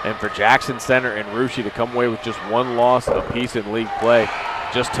 And for Jackson Center and Russia to come away with just one loss apiece in league play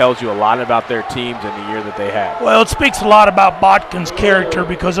just tells you a lot about their teams and the year that they had. Well, it speaks a lot about Botkins' character,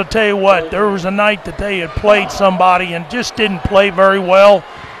 because I'll tell you what, there was a night that they had played somebody and just didn't play very well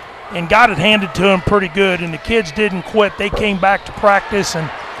and got it handed to them pretty good, and the kids didn't quit. They came back to practice and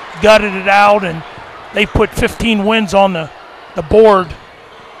gutted it out, and they put 15 wins on the board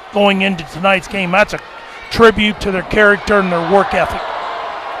going into tonight's game. That's a tribute to their character and their work ethic.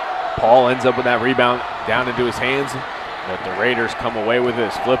 Paul ends up with that rebound down into his hands, but the Raiders come away with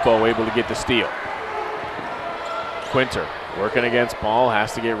this. Flippo able to get the steal. Quinter working against Paul,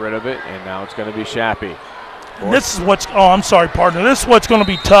 has to get rid of it, and now it's going to be Shappy. This is what's, I'm sorry, partner. This is what's going to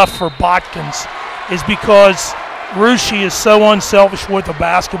be tough for Botkins, is because Russia is so unselfish with the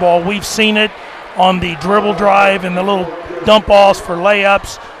basketball. We've seen it on the dribble drive and the little dump-offs for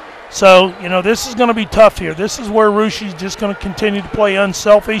layups. So, you know, this is going to be tough here. This is where Russia is just going to continue to play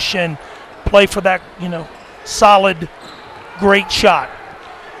unselfish and play for that, you know, solid, great shot.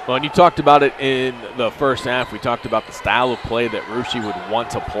 Well, and you talked about it in the first half. We talked about the style of play that Russia would want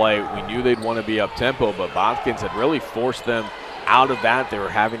to play. We knew they'd want to be up-tempo, but Botkins had really forced them out of that. They were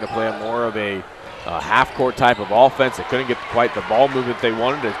having to play more of a half-court type of offense. They couldn't get quite the ball movement they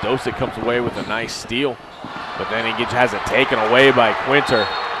wanted as Dosick comes away with a nice steal. But then he has it taken away by Quinter.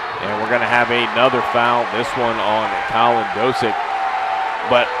 And we're going to have another foul, this one on Colin Dosick.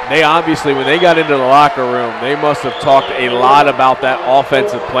 But they obviously, when they got into the locker room, they must have talked a lot about that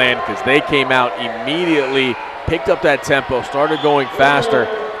offensive plan, because they came out immediately, picked up that tempo, started going faster,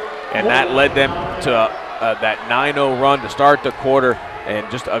 and that led them to that 9-0 run to start the quarter, and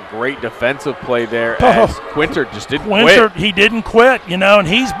just a great defensive play there as Quinter just didn't quit. He didn't quit, you know, and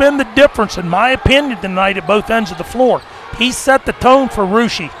he's been the difference, in my opinion, tonight at both ends of the floor. He set the tone for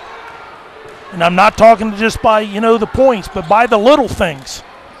Russia. And I'm not talking just by, you know, the points, but by the little things.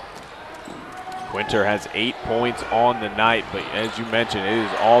 Quinter has 8 points on the night, but as you mentioned, it is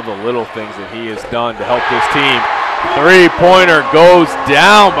all the little things that he has done to help this team. Three-pointer goes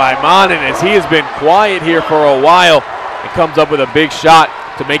down by Monin as he has been quiet here for a while and comes up with a big shot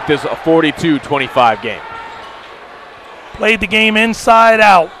to make this a 42-25 game. Played the game inside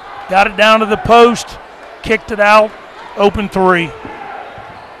out. Got it down to the post, kicked it out, open three.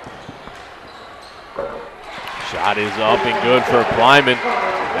 Shot is up and good for Plyman.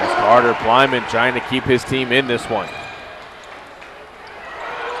 That's Carter Plyman trying to keep his team in this one.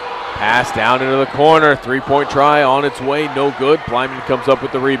 Pass down into the corner. Three-point try on its way. No good. Plyman comes up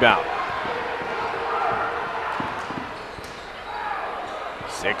with the rebound.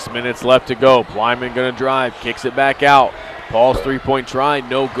 6 minutes left to go. Plyman going to drive. Kicks it back out. Paul's three-point try.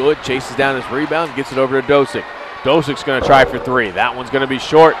 No good. Chases down his rebound. Gets it over to Dosick. Dosick's going to try for three. That one's going to be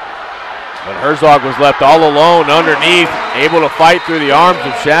short. But Herzog was left all alone underneath, able to fight through the arms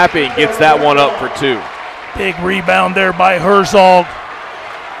of Shappy and gets that one up for 2. Big rebound there by Herzog.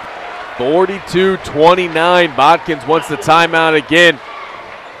 42-29. Botkins wants the timeout again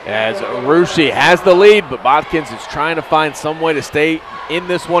as Russia has the lead, but Botkins is trying to find some way to stay in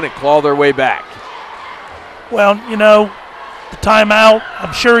this one and claw their way back. Well, you know, the timeout,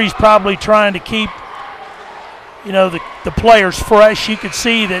 I'm sure he's probably trying to keep, you know, the players fresh. You could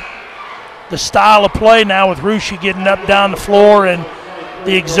see that the style of play now with Russia getting up down the floor and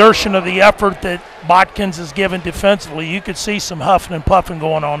the exertion of the effort that Botkins has given defensively, you could see some huffing and puffing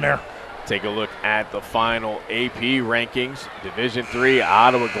going on there. Take a look at the final AP rankings. Division III,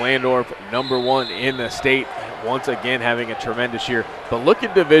 Ottawa Glandorf, #1 in the state, once again having a tremendous year. But look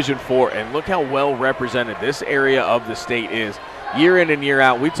at Division IV and look how well represented this area of the state is. Year in and year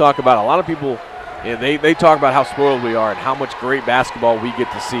out, we talk about, a lot of people, you know, they talk about how spoiled we are and how much great basketball we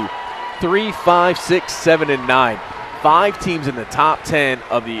get to see. 3, 5, 6, 7, and 9. 5 teams in the top 10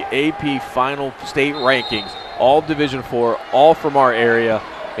 of the AP final state rankings, all Division IV, all from our area.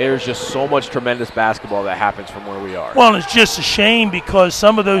 There's just so much tremendous basketball that happens from where we are. Well, it's just a shame because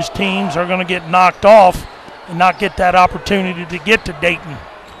some of those teams are going to get knocked off and not get that opportunity to get to Dayton.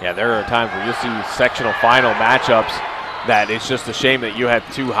 Yeah, there are times where you'll see sectional final matchups that it's just a shame that you have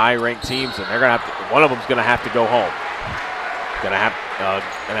 2 high-ranked teams and they're going to have to, one of them's going to have to go home. Going to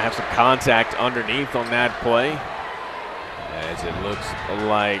have some contact underneath on that play, as it looks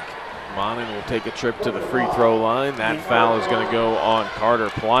like Monin will take a trip to the free throw line. That foul is going to go on Carter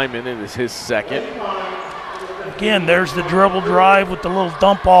Plyman. It is his second. Again, there's the dribble drive with the little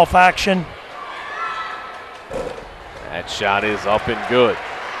dump off action. That shot is up and good.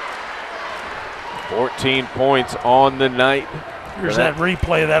 14 points on the night. Here's that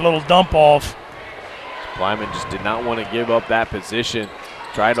replay of that little dump off. Plyman just did not want to give up that position.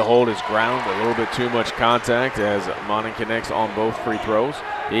 Tried to hold his ground, a little bit too much contact as Monin connects on both free throws.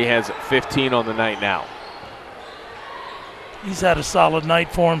 He has 15 on the night now. He's had a solid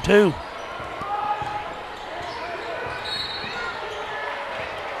night for him too.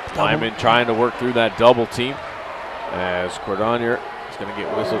 Plyman trying to work through that double team as Cordonier is going to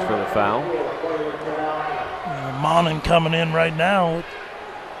get whistled for the foul. Monin coming in right now,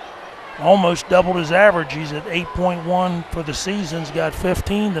 almost doubled his average. He's at 8.1 for the season. He's got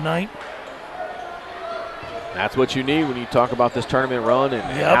 15 tonight. That's what you need when you talk about this tournament run and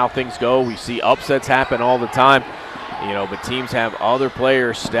how things go. We see upsets happen all the time, you know, but teams have other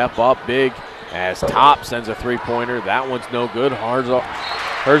players step up big as Top sends a three-pointer. That one's no good.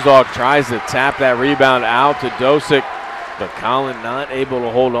 Herzog tries to tap that rebound out to Dosick, but Colin not able to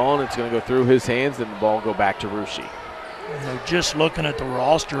hold on. It's going to go through his hands and the ball go back to Russia. You know, just looking at the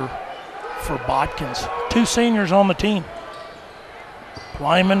roster for Botkins, 2 seniors on the team,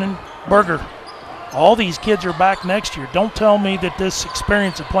 Plyman and Berger. All these kids are back next year. Don't tell me that this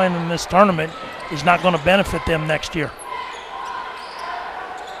experience of playing in this tournament is not going to benefit them next year.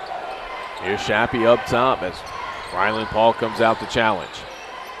 Here's Shappy up top as Ryland Paul comes out to challenge.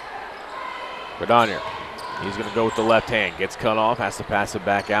 Cordonier, he's going to go with the left hand. Gets cut off, has to pass it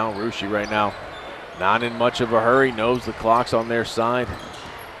back out. Russia right now not in much of a hurry, knows the clock's on their side,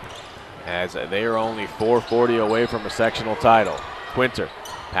 as they are only 4:40 away from a sectional title. Quinter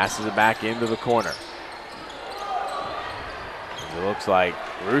passes it back into the corner. It looks like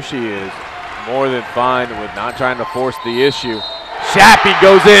Russia is more than fine with not trying to force the issue. Shappy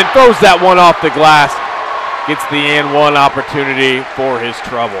goes in, throws that one off the glass, gets the and one opportunity for his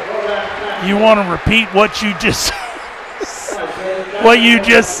trouble. You want to repeat what you just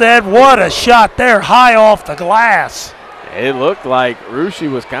said? What a shot there, high off the glass. It looked like Russia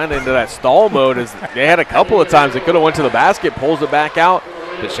was kind of into that stall mode as they had a couple of times they could have went to the basket, pulls it back out.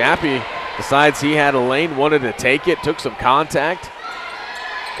 But Shappy decides he had a lane, wanted to take it, took some contact.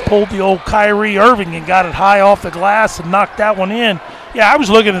 Pulled the old Kyrie Irving and got it high off the glass and knocked that one in. Yeah, I was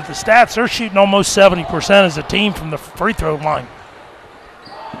looking at the stats. They're shooting almost 70% as a team from the free throw line.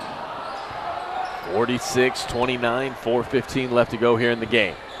 46-29, 4:15 left to go here in the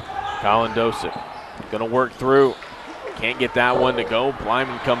game. Colin Dosick gonna work through. Can't get that one to go.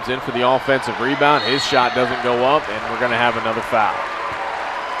 Plyman comes in for the offensive rebound. His shot doesn't go up, and we're gonna have another foul.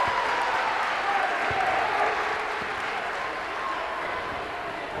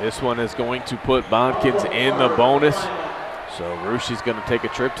 This one is going to put Botkins in the bonus. So Russia's going to take a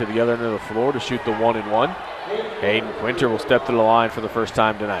trip to the other end of the floor to shoot the 1-and-1. Hayden Quinter will step to the line for the first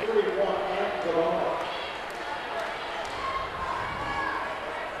time tonight.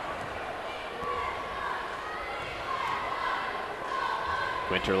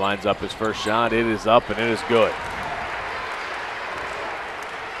 Quinter lines up his first shot. It is up and it is good.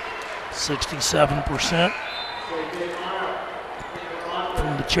 67%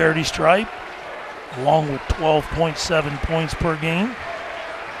 from the charity stripe, along with 12.7 points per game.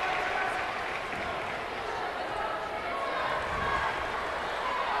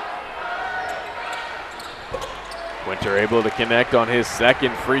 Winter able to connect on his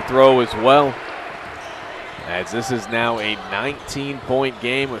second free throw as well, as this is now a 19-point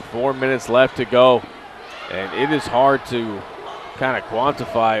game with 4 minutes left to go. And it is hard to kind of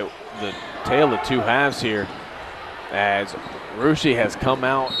quantify the tale of two halves here, as Russia has come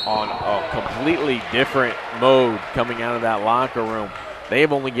out on a completely different mode coming out of that locker room. They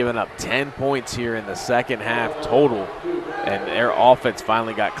have only given up 10 points here in the second half total, and their offense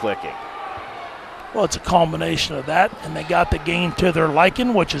finally got clicking. Well, it's a combination of that, and they got the game to their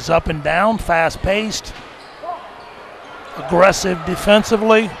liking, which is up and down, fast-paced, aggressive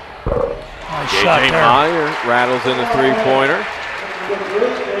defensively. Nice shot there. J.J. Meyer rattles in the three-pointer.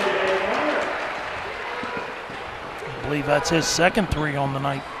 I believe that's his second three on the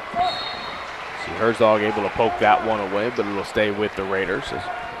night. See Herzog able to poke that one away, but it'll stay with the Raiders. As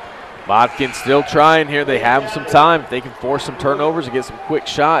Botkins still trying here. They have some time. If they can force some turnovers and get some quick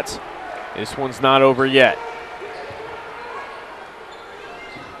shots, this one's not over yet.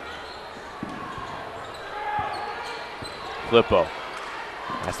 Flippo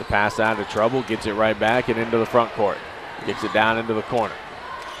has to pass out of trouble, gets it right back and into the front court. Gets it down into the corner.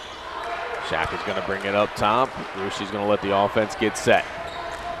 Shaka's going to bring it up top. Rushi's going to let the offense get set.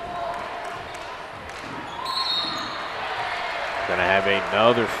 Going to have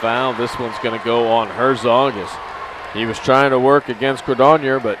another foul. This one's going to go on Herzog, as he was trying to work against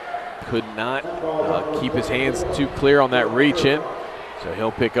Cordonier, but could not keep his hands too clear on that reach in. So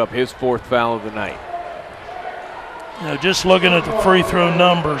he'll pick up his fourth foul of the night. You know, just looking at the free throw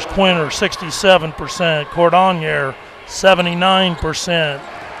numbers, Quinter 67%, Cordonier 79%,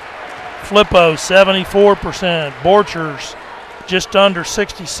 Flippo 74%, Borchers just under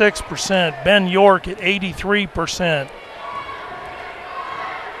 66%, Ben York at 83%.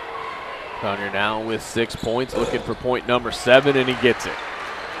 Cordonier now with 6 points, looking for point number 7, and he gets it.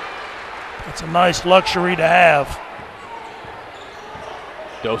 It's a nice luxury to have.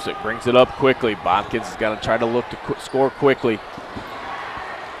 Dosick brings it up quickly. Botkins has got to try to look to score quickly,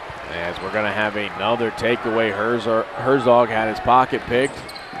 as we're going to have another takeaway. Herzog had his pocket picked,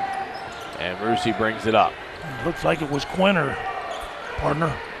 and Rusi brings it up. It looks like it was Quinter,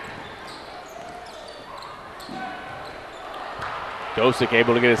 partner. Dosick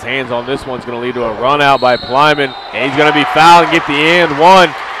able to get his hands on this one's going to lead to a run out by Plyman, and he's going to be fouled and get the and one,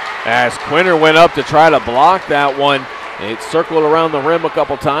 as Quinter went up to try to block that one. It circled around the rim a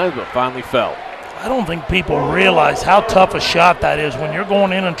couple times, but finally fell. I don't think people realize how tough a shot that is when you're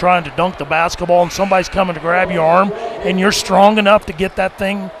going in and trying to dunk the basketball and somebody's coming to grab your arm and you're strong enough to get that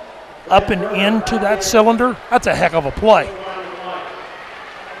thing up and into that cylinder. That's a heck of a play.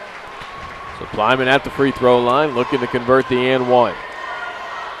 So Plyman at the free throw line, looking to convert the and one.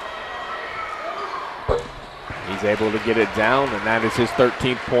 He's able to get it down, and that is his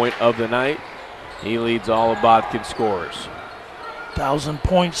 13th point of the night. He leads all of Botkins scorers.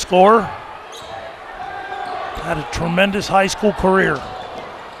 1,000-point scorer. Had a tremendous high school career.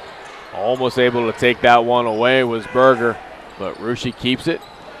 Almost able to take that one away was Berger, but Rushy keeps it.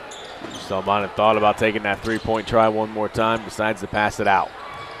 Still might have thought about taking that three-point try one more time, decides to pass it out.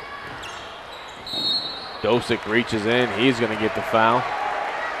 Dosick reaches in. He's going to get the foul.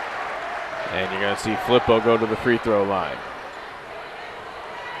 And you're going to see Flippo go to the free throw line.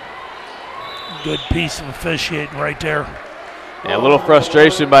 Good piece of officiating right there. Yeah, a little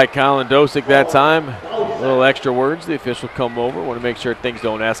frustration by Colin Dosick that time. A little extra words. The official come over. Want to make sure things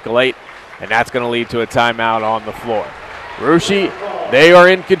don't escalate. And that's going to lead to a timeout on the floor. Rushi, they are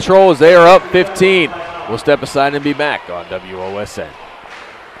in control as they are up 15. We'll step aside and be back on WOSN.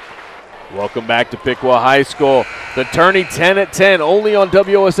 Welcome back to Piqua High School. The tourney 10 at 10, only on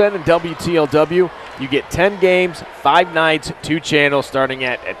WOSN and WTLW. You get 10 games, 5 nights, 2 channels starting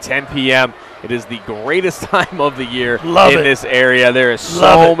at 10 p.m. It is the greatest time of the year in this area. There is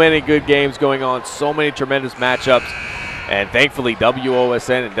so many good games going on, so many tremendous matchups. And thankfully,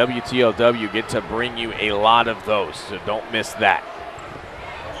 WOSN and WTLW get to bring you a lot of those, so don't miss that.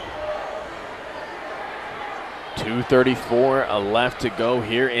 2:34 left to go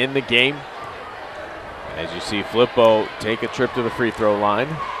here in the game. As you see Flippo take a trip to the free throw line.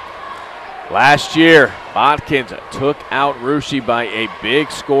 Last year, Botkins took out Rushy by a big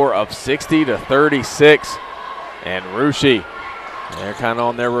score of 60-36. And Rushy, they're kind of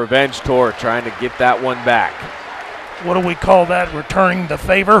on their revenge tour, trying to get that one back. What do we call that? Returning the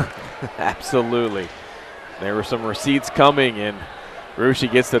favor? Absolutely. There were some receipts coming, and Russia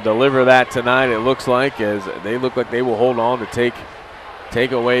gets to deliver that tonight, it looks like, as they look like they will hold on to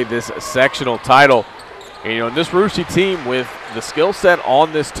take away this sectional title. And, you know, this Russia team, with the skill set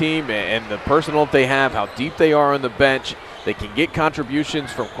on this team and the personnel they have, how deep they are on the bench, they can get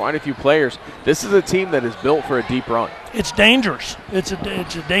contributions from quite a few players. This is a team that is built for a deep run. It's dangerous. It's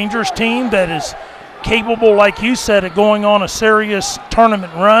a dangerous team that is capable, like you said, of going on a serious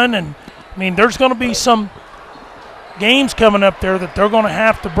tournament run. And, I mean, there's going to be some games coming up there that they're going to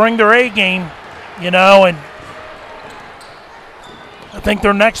have to bring their A game, you know, and I think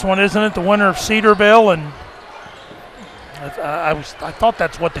their next one, isn't it, the winner of Cedarville? And I thought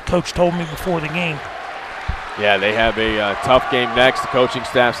that's what the coach told me before the game. Yeah, they have a tough game next. The coaching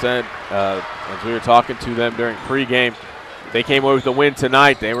staff said, as we were talking to them during pregame, they came away with the win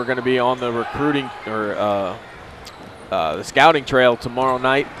tonight. They were going to be on the recruiting or the scouting trail tomorrow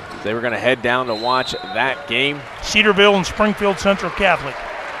night. They were going to head down to watch that game. Cedarville and Springfield Central Catholic.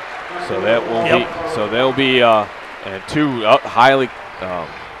 So that will be. So they'll be two highly,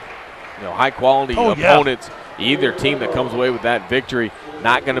 high quality opponents. Yeah. Either team that comes away with that victory,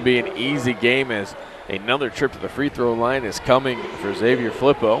 not going to be an easy game, as another trip to the free throw line is coming for Xavier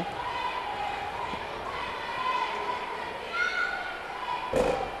Flippo.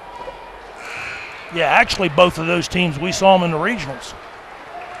 Yeah, actually both of those teams, we saw them in the regionals.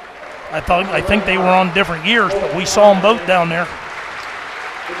 I think they were on different years, but we saw them both down there.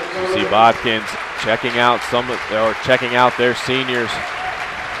 You see Botkins checking out their seniors,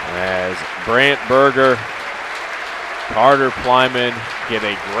 as Brant Berger, Carter Plyman get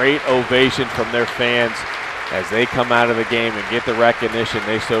a great ovation from their fans as they come out of the game and get the recognition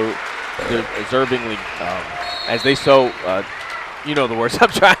they so deservingly, you know the words I'm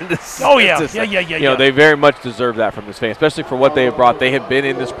trying to say. Oh, yeah, yeah. They very much deserve that from this fan, especially for what they have brought. They have been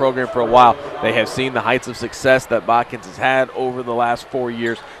in this program for a while. They have seen the heights of success that Botkins has had over the last 4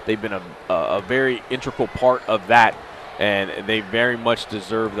 years. They've been a very integral part of that, and they very much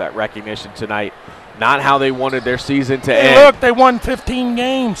deserve that recognition tonight. Not how they wanted their season to end. Look, they won 15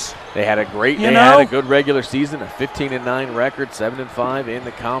 games. They had a had a good regular season, a 15-9 record, 7-5 in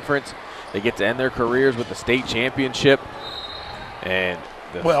the conference. They get to end their careers with the state championship. And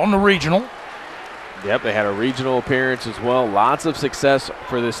in the regional. Yep, they had a regional appearance as well. Lots of success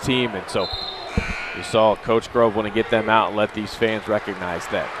for this team, and so you saw Coach Grove want to get them out and let these fans recognize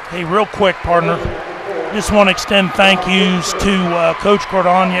that. Hey, real quick, partner, just want to extend thank yous to Coach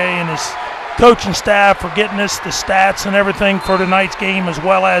Cordonier and his coaching staff for getting us the stats and everything for tonight's game, as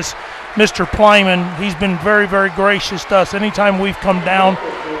well as Mr. Plyman. He's been very, very gracious to us. Anytime we've come down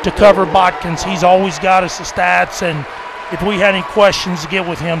to cover Botkins, he's always got us the stats, and if we had any questions, to get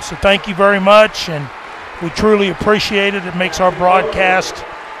with him. So thank you very much, and we truly appreciate it. It makes our broadcast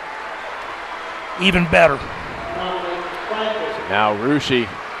even better. So now Russia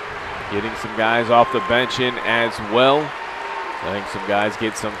getting some guys off the bench in as well. Letting some guys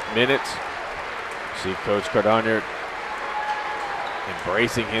get some minutes. See Coach Cardonier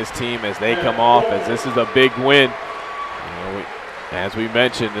embracing his team as they come off, as this is a big win. As we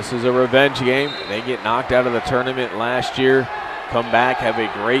mentioned, this is a revenge game. They get knocked out of the tournament last year, come back, have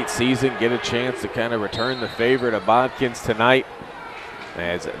a great season, get a chance to kind of return the favor to Botkins tonight,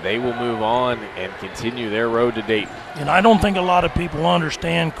 as they will move on and continue their road to date. And I don't think a lot of people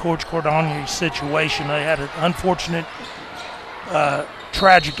understand Coach Cordonier's situation. They had an unfortunate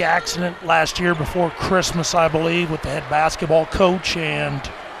tragic accident last year before Christmas, I believe, with the head basketball coach, and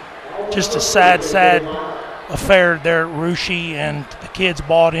just a sad affair there at Russia, and the kids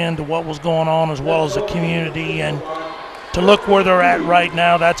bought into what was going on as well as the community, and to look where they're at right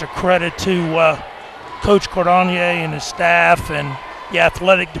now, that's a credit to Coach Cordonier and his staff and the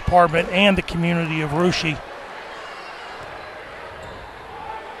athletic department and the community of Russia.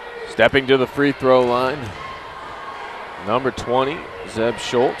 Stepping to the free throw line, number 20, Zeb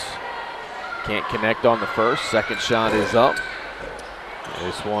Schultz. Can't connect on the first. Second shot is up.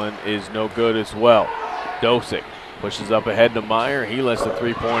 This one is no good as well. Dosick pushes up ahead to Meyer. He lets the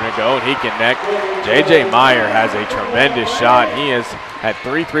three-pointer go, and he connects. J.J. Meyer has a tremendous shot. He has had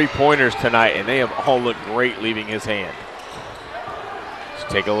 3 3-pointers tonight, and they have all looked great leaving his hand.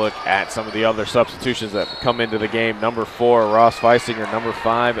 Let's take a look at some of the other substitutions that come into the game. Number 4, Ross Feisinger. Number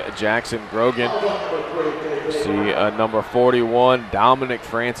 5, Jackson Grogan. See number 41, Dominic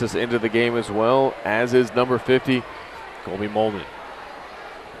Francis, into the game as well, as is number 50, Colby Molden.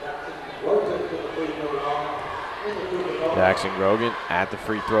 Jackson Grogan at the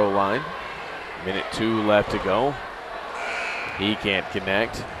free throw line. Minute 2 left to go. He can't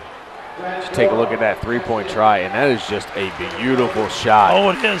connect. Just take a look at that three-point try, and that is just a beautiful shot. Oh,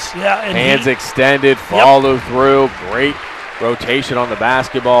 it is, yeah. And hands extended, follow through, great rotation on the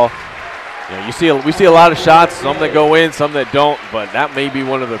basketball. You know, we see a lot of shots, some that go in, some that don't, but that may be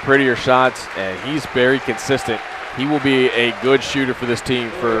one of the prettier shots, and he's very consistent. He will be a good shooter for this team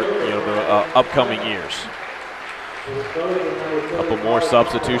for the upcoming years. A couple more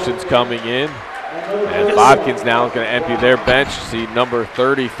substitutions coming in. And Botkins now is going to empty their bench. See number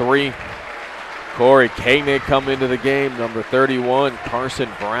 33, Corey Koenig come into the game. Number 31, Carson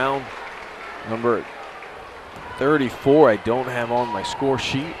Brown. Number 34, I don't have on my score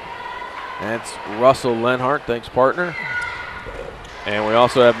sheet. That's Russell Lenhart. Thanks, partner. And we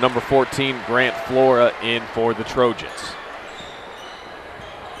also have number 14, Grant Flora, in for the Trojans.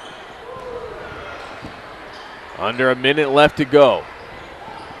 Under a minute left to go.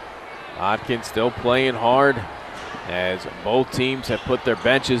 Botkins still playing hard as both teams have put their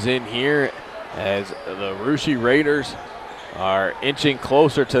benches in here as the Russia Raiders are inching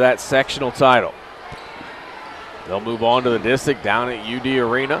closer to that sectional title. They'll move on to the district down at UD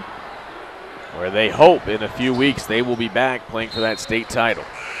Arena, where they hope in a few weeks they will be back playing for that state title.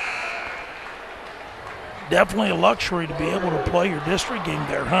 Definitely a luxury to be able to play your district game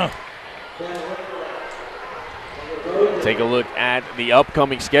there, huh? Take a look at the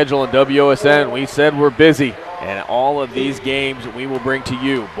upcoming schedule in WOSN. We said we're busy, and all of these games we will bring to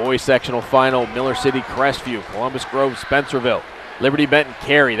you. Boys sectional final, Miller City, Crestview, Columbus Grove, Spencerville, Liberty Benton,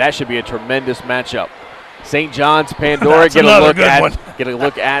 Cary. That should be a tremendous matchup. St. John's, Pandora. Get a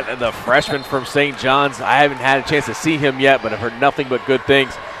look at the freshman from St. John's. I haven't had a chance to see him yet, but I've heard nothing but good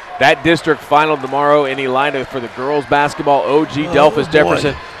things. That district final tomorrow in Elida for the girls basketball, OG Delphus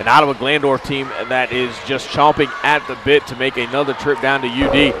Jefferson, an Ottawa Glandorf team that is just chomping at the bit to make another trip down to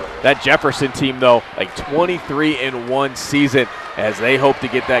UD. That Jefferson team, though, like 23-1 season, as they hope to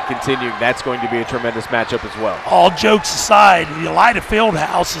get that continuing. That's going to be a tremendous matchup as well. All jokes aside, the Elida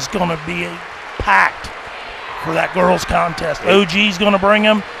Fieldhouse is going to be packed for that girls contest. OG's going to bring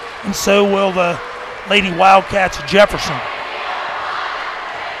them, and so will the Lady Wildcats of Jefferson.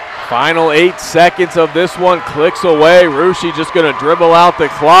 Final 8 seconds of this one clicks away. Russia just going to dribble out the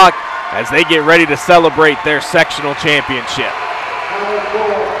clock as they get ready to celebrate their sectional championship.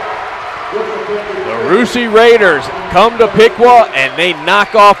 The Russia Raiders come to Piqua and they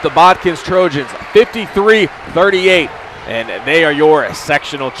knock off the Botkins Trojans 53-38, and they are your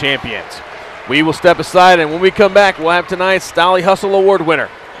sectional champions. We will step aside, and when we come back, we'll have tonight's Stolly Hustle Award winner.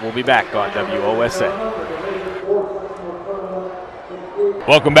 We'll be back on WOSN.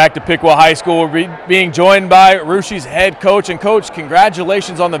 Welcome back to Piqua High School. We're being joined by Russia's head coach. And coach,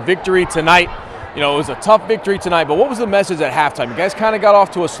 congratulations on the victory tonight. You know, it was a tough victory tonight, but what was the message at halftime? You guys kind of got off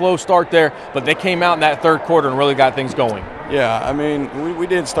to a slow start there, but they came out in that third quarter and really got things going. Yeah, I mean, we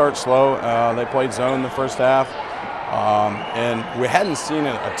did start slow. They played zone the first half, and we hadn't seen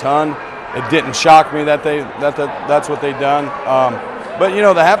it a ton. It didn't shock me that that's what they'd done. But, you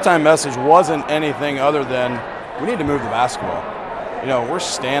know, the halftime message wasn't anything other than we need to move the basketball. You know, we're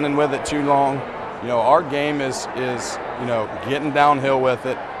standing with it too long. You know, our game is you know, getting downhill with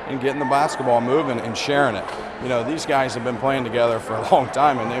it and getting the basketball moving and sharing it. You know, these guys have been playing together for a long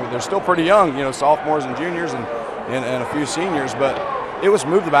time, and they're still pretty young, you know, sophomores and juniors and a few seniors, but it was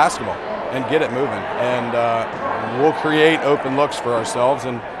move the basketball and get it moving. And we'll create open looks for ourselves,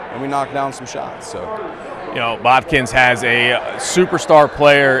 and we knock down some shots. So, you know, Botkins has a superstar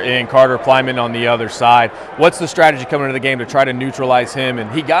player in Carter Plyman on the other side. What's the strategy coming into the game to try to neutralize him?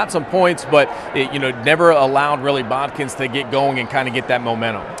 And he got some points, but it, you know, never allowed really Botkins to get going and kind of get that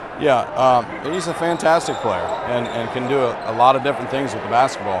momentum. Yeah, he's a fantastic player and can do a lot of different things with the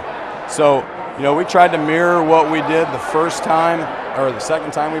basketball. So, you know, we tried to mirror what we did the first time, or the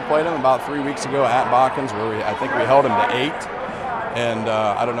second time we played him about 3 weeks ago at Botkins, where I think we held him to 8. And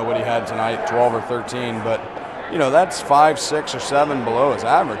I don't know what he had tonight, 12 or 13, but, you know, that's 5, 6, or 7 below his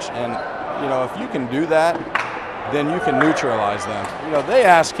average. And, you know, if you can do that, then you can neutralize them. You know, they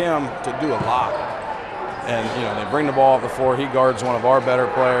ask him to do a lot. And, you know, they bring the ball up the floor. He guards one of our better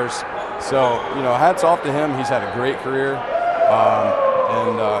players. So, you know, hats off to him. He's had a great career.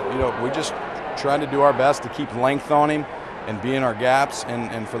 You know, we just tried to do our best to keep length on him and be in our gaps,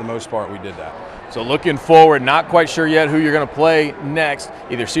 and for the most part, we did that. So looking forward, not quite sure yet who you're going to play next,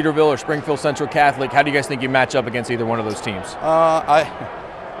 either Cedarville or Springfield Central Catholic. How do you guys think you match up against either one of those teams?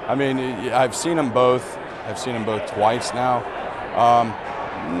 I mean, I've seen them both. I've seen them both twice now.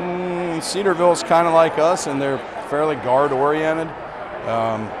 Cedarville's kind of like us, and they're fairly guard-oriented.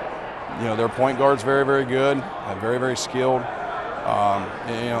 You know, their point guard's very, very good, very, very skilled.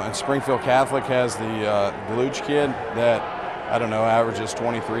 You know, and Springfield Catholic has the Deluge kid that, I don't know, averages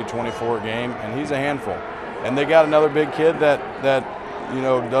 23, 24 a game, and he's a handful. And they got another big kid that you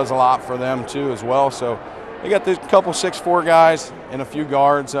know, does a lot for them too as well. So, they got this couple 6'4" guys and a few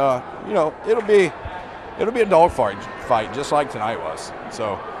guards. You know, it'll be a dogfight just like tonight was.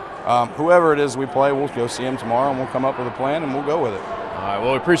 So whoever it is we play, we'll go see them tomorrow, and we'll come up with a plan, and we'll go with it. All right,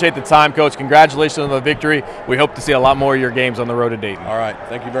 well, we appreciate the time, Coach. Congratulations on the victory. We hope to see a lot more of your games on the road to Dayton. All right,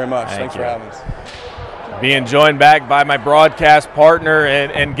 thank you very much. Thanks for having us. Being joined back by my broadcast partner,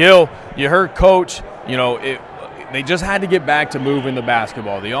 and Gil, you heard Coach, you know, they just had to get back to moving the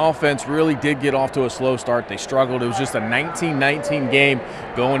basketball. The offense really did get off to a slow start. They struggled. It was just a 19-19 game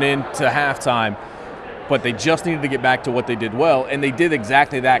going into halftime, but they just needed to get back to what they did well, and they did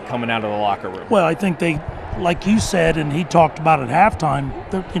exactly that coming out of the locker room. Well, I think they, like you said, and he talked about at halftime,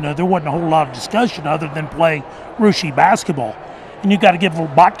 there wasn't a whole lot of discussion other than play Russia basketball. And you got to give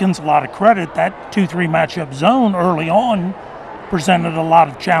Botkins a lot of credit. That 2-3 matchup zone early on presented a lot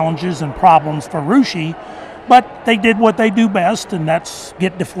of challenges and problems for Russia, but they did what they do best, and that's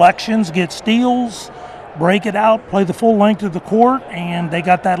get deflections, get steals, break it out, play the full length of the court, and they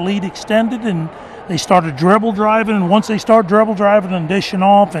got that lead extended, and they started dribble driving, and once they start dribble driving and dishing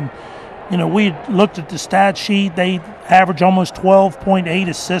off, and you know, we looked at the stat sheet, they average almost 12.8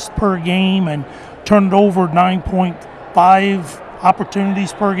 assists per game and turned over 9.5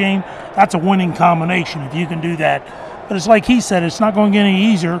 opportunities per game. That's a winning combination if you can do that. But it's like he said, it's not going to get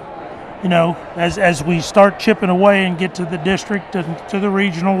any easier, you know, as we start chipping away and get to the district and to the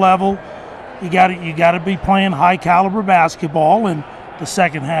regional level. You got to be playing high caliber basketball, and the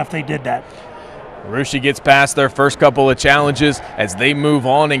second half they did that. Russia gets past their first couple of challenges as they move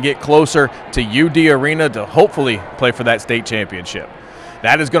on and get closer to UD Arena to hopefully play for that state championship.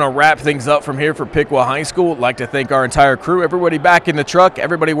 That is going to wrap things up from here for Piqua High School. I'd like to thank our entire crew, everybody back in the truck,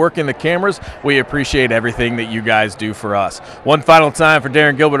 everybody working the cameras. We appreciate everything that you guys do for us. One final time for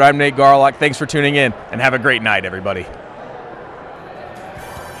Darren Gilbert, I'm Nate Garlock. Thanks for tuning in, and have a great night, everybody.